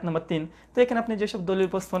 5 আয়াত নম্বর 3। তো এখানে আপনি যেসব দলিল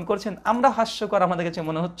উপস্থাপন করছেন আমরা হাস্যকর আমাদের কাছে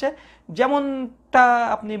মনে হচ্ছে। যেমনটা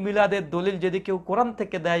আপনি মিলাদের দলিল যদি কেউ কোরআন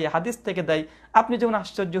থেকে দেয়, হাদিস থেকে দেয়, আপনি যেমন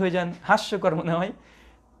আশ্চর্য হয়ে যান, হাস্যকর মনে হয়,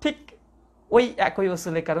 ঠিক ওই একই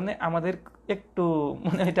উসুলের কারণে আমাদের একটু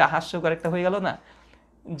মনে হয় এটা হাস্যকর একটা হয়ে গেল না,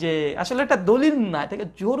 যে আসলে এটা দলিল না, এটাকে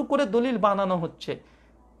জোর করে দলিল বানানো হচ্ছে।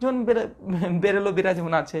 যেমন বেরেলো বিরাজ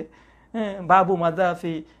যেমন আছে, বাবু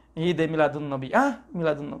মাদাফি ঈদে মিলাদুন্নবী,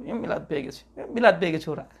 মিলাদুন্নবী মিলাদ পেয়ে গেছে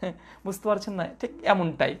ওরা, বুঝতে পারছেন না? ঠিক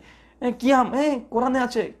এমনটাই কিয়াম, কোরআনে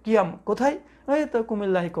আছে কিয়াম, কোথায়? এই তো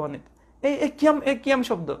কুমিল্লাহি কোয়ানিত, এই কিয়াম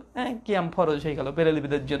শব্দ, কিয়াম ফরজ হয়ে গেল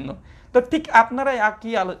বেরেলিবিদের জন্য। তো ঠিক আপনারা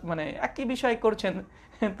একই বিষয় করছেন।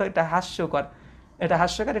 তো এটা হাস্যকর, এটা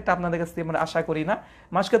আপনাদের কাছ থেকে আমরা আশা করি না।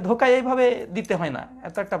 মানুষকে ধোকায় এইভাবে দিতে হয় না,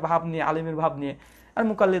 এত একটা ভাব নিয়ে, আলিমের ভাব নিয়ে। আর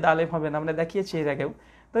মুকাল্লিদ আলেম হবে না, আমরা দেখিয়েছি এর আগেও।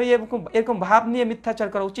 তো এরকম ভাব নিয়ে মিথ্যাচার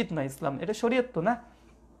করা উচিত নয়। ইসলাম এটা শরীয়ত তো না,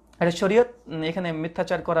 এটা শরীয়ত, এখানে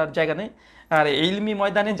মিথ্যাচার করার জায়গা নেই। আর ইলমি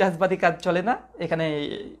ময়দানে জাজবাদী কাজ চলে না এখানে,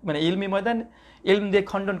 ইলমি ময়দান ইলম দিয়ে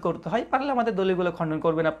খণ্ডন করতে হয়। পারলে আমাদের দলিলগুলো খণ্ডন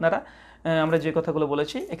করবেন আপনারা। আমরা যে কথাগুলো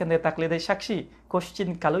বলেছি এখান থেকে তাকলিদের সাক্ষী কোশ্চিন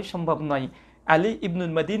কালোই সম্ভব নয়। আলী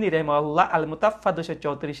ইবনুল মাদিনী রাহিমাহুল্লাহ আল মুতাফফা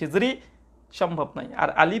 234 হিজরি সম্ভব নয়। আর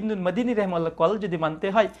আলী ইবনুল মাদিনী রাহিমাহুল্লাহ কল যদি মানতে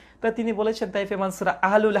হয় তা তিনি বলেছেন তাইফে মানসুরা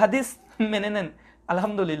আহলুল হাদিস মেনে নেন,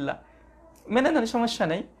 আলহামদুলিল্লাহ মেনে নেন, সমস্যা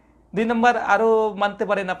নেই। 2 নম্বর আরো মানতে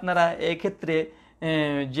পারেন আপনারা এক্ষেত্রে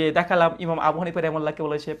যে দেখালাম ইমাম আবু হানিফা রাহিমাহুল্লাহকে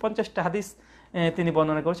বলেছে 50টা হাদিস তিনি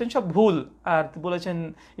বর্ণনা করেছেন সব ভুল। আর বলেছেন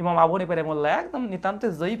ইমাম আবু হানিফা রাহিমাহুল্লাহ একদম নিতান্ত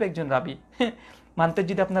জয়ীফ একজন রাবি। মানতে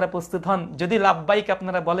যদি আপনারা প্রস্তুত হন, যদি লাব্বাইক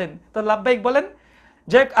আপনারা বলেন তো লাব্বাইক বলেন।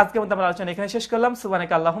 যাই হোক, আজকে মতো আমরা আলোচনা এখানে শেষ করলাম।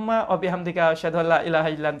 সুবহানাকা আল্লাহুম্মা ওয়া বিহামদিকা আশহাদু আল্লা ইলাহা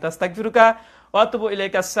ইল্লা আনতা আস্তাগফিরুকা ওয়া আতুবু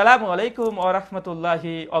ইলাইকা। আসসালামু আলাইকুম ওয়া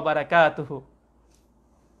রাহমাতুল্লাহি ওয়া বারাকাতুহু।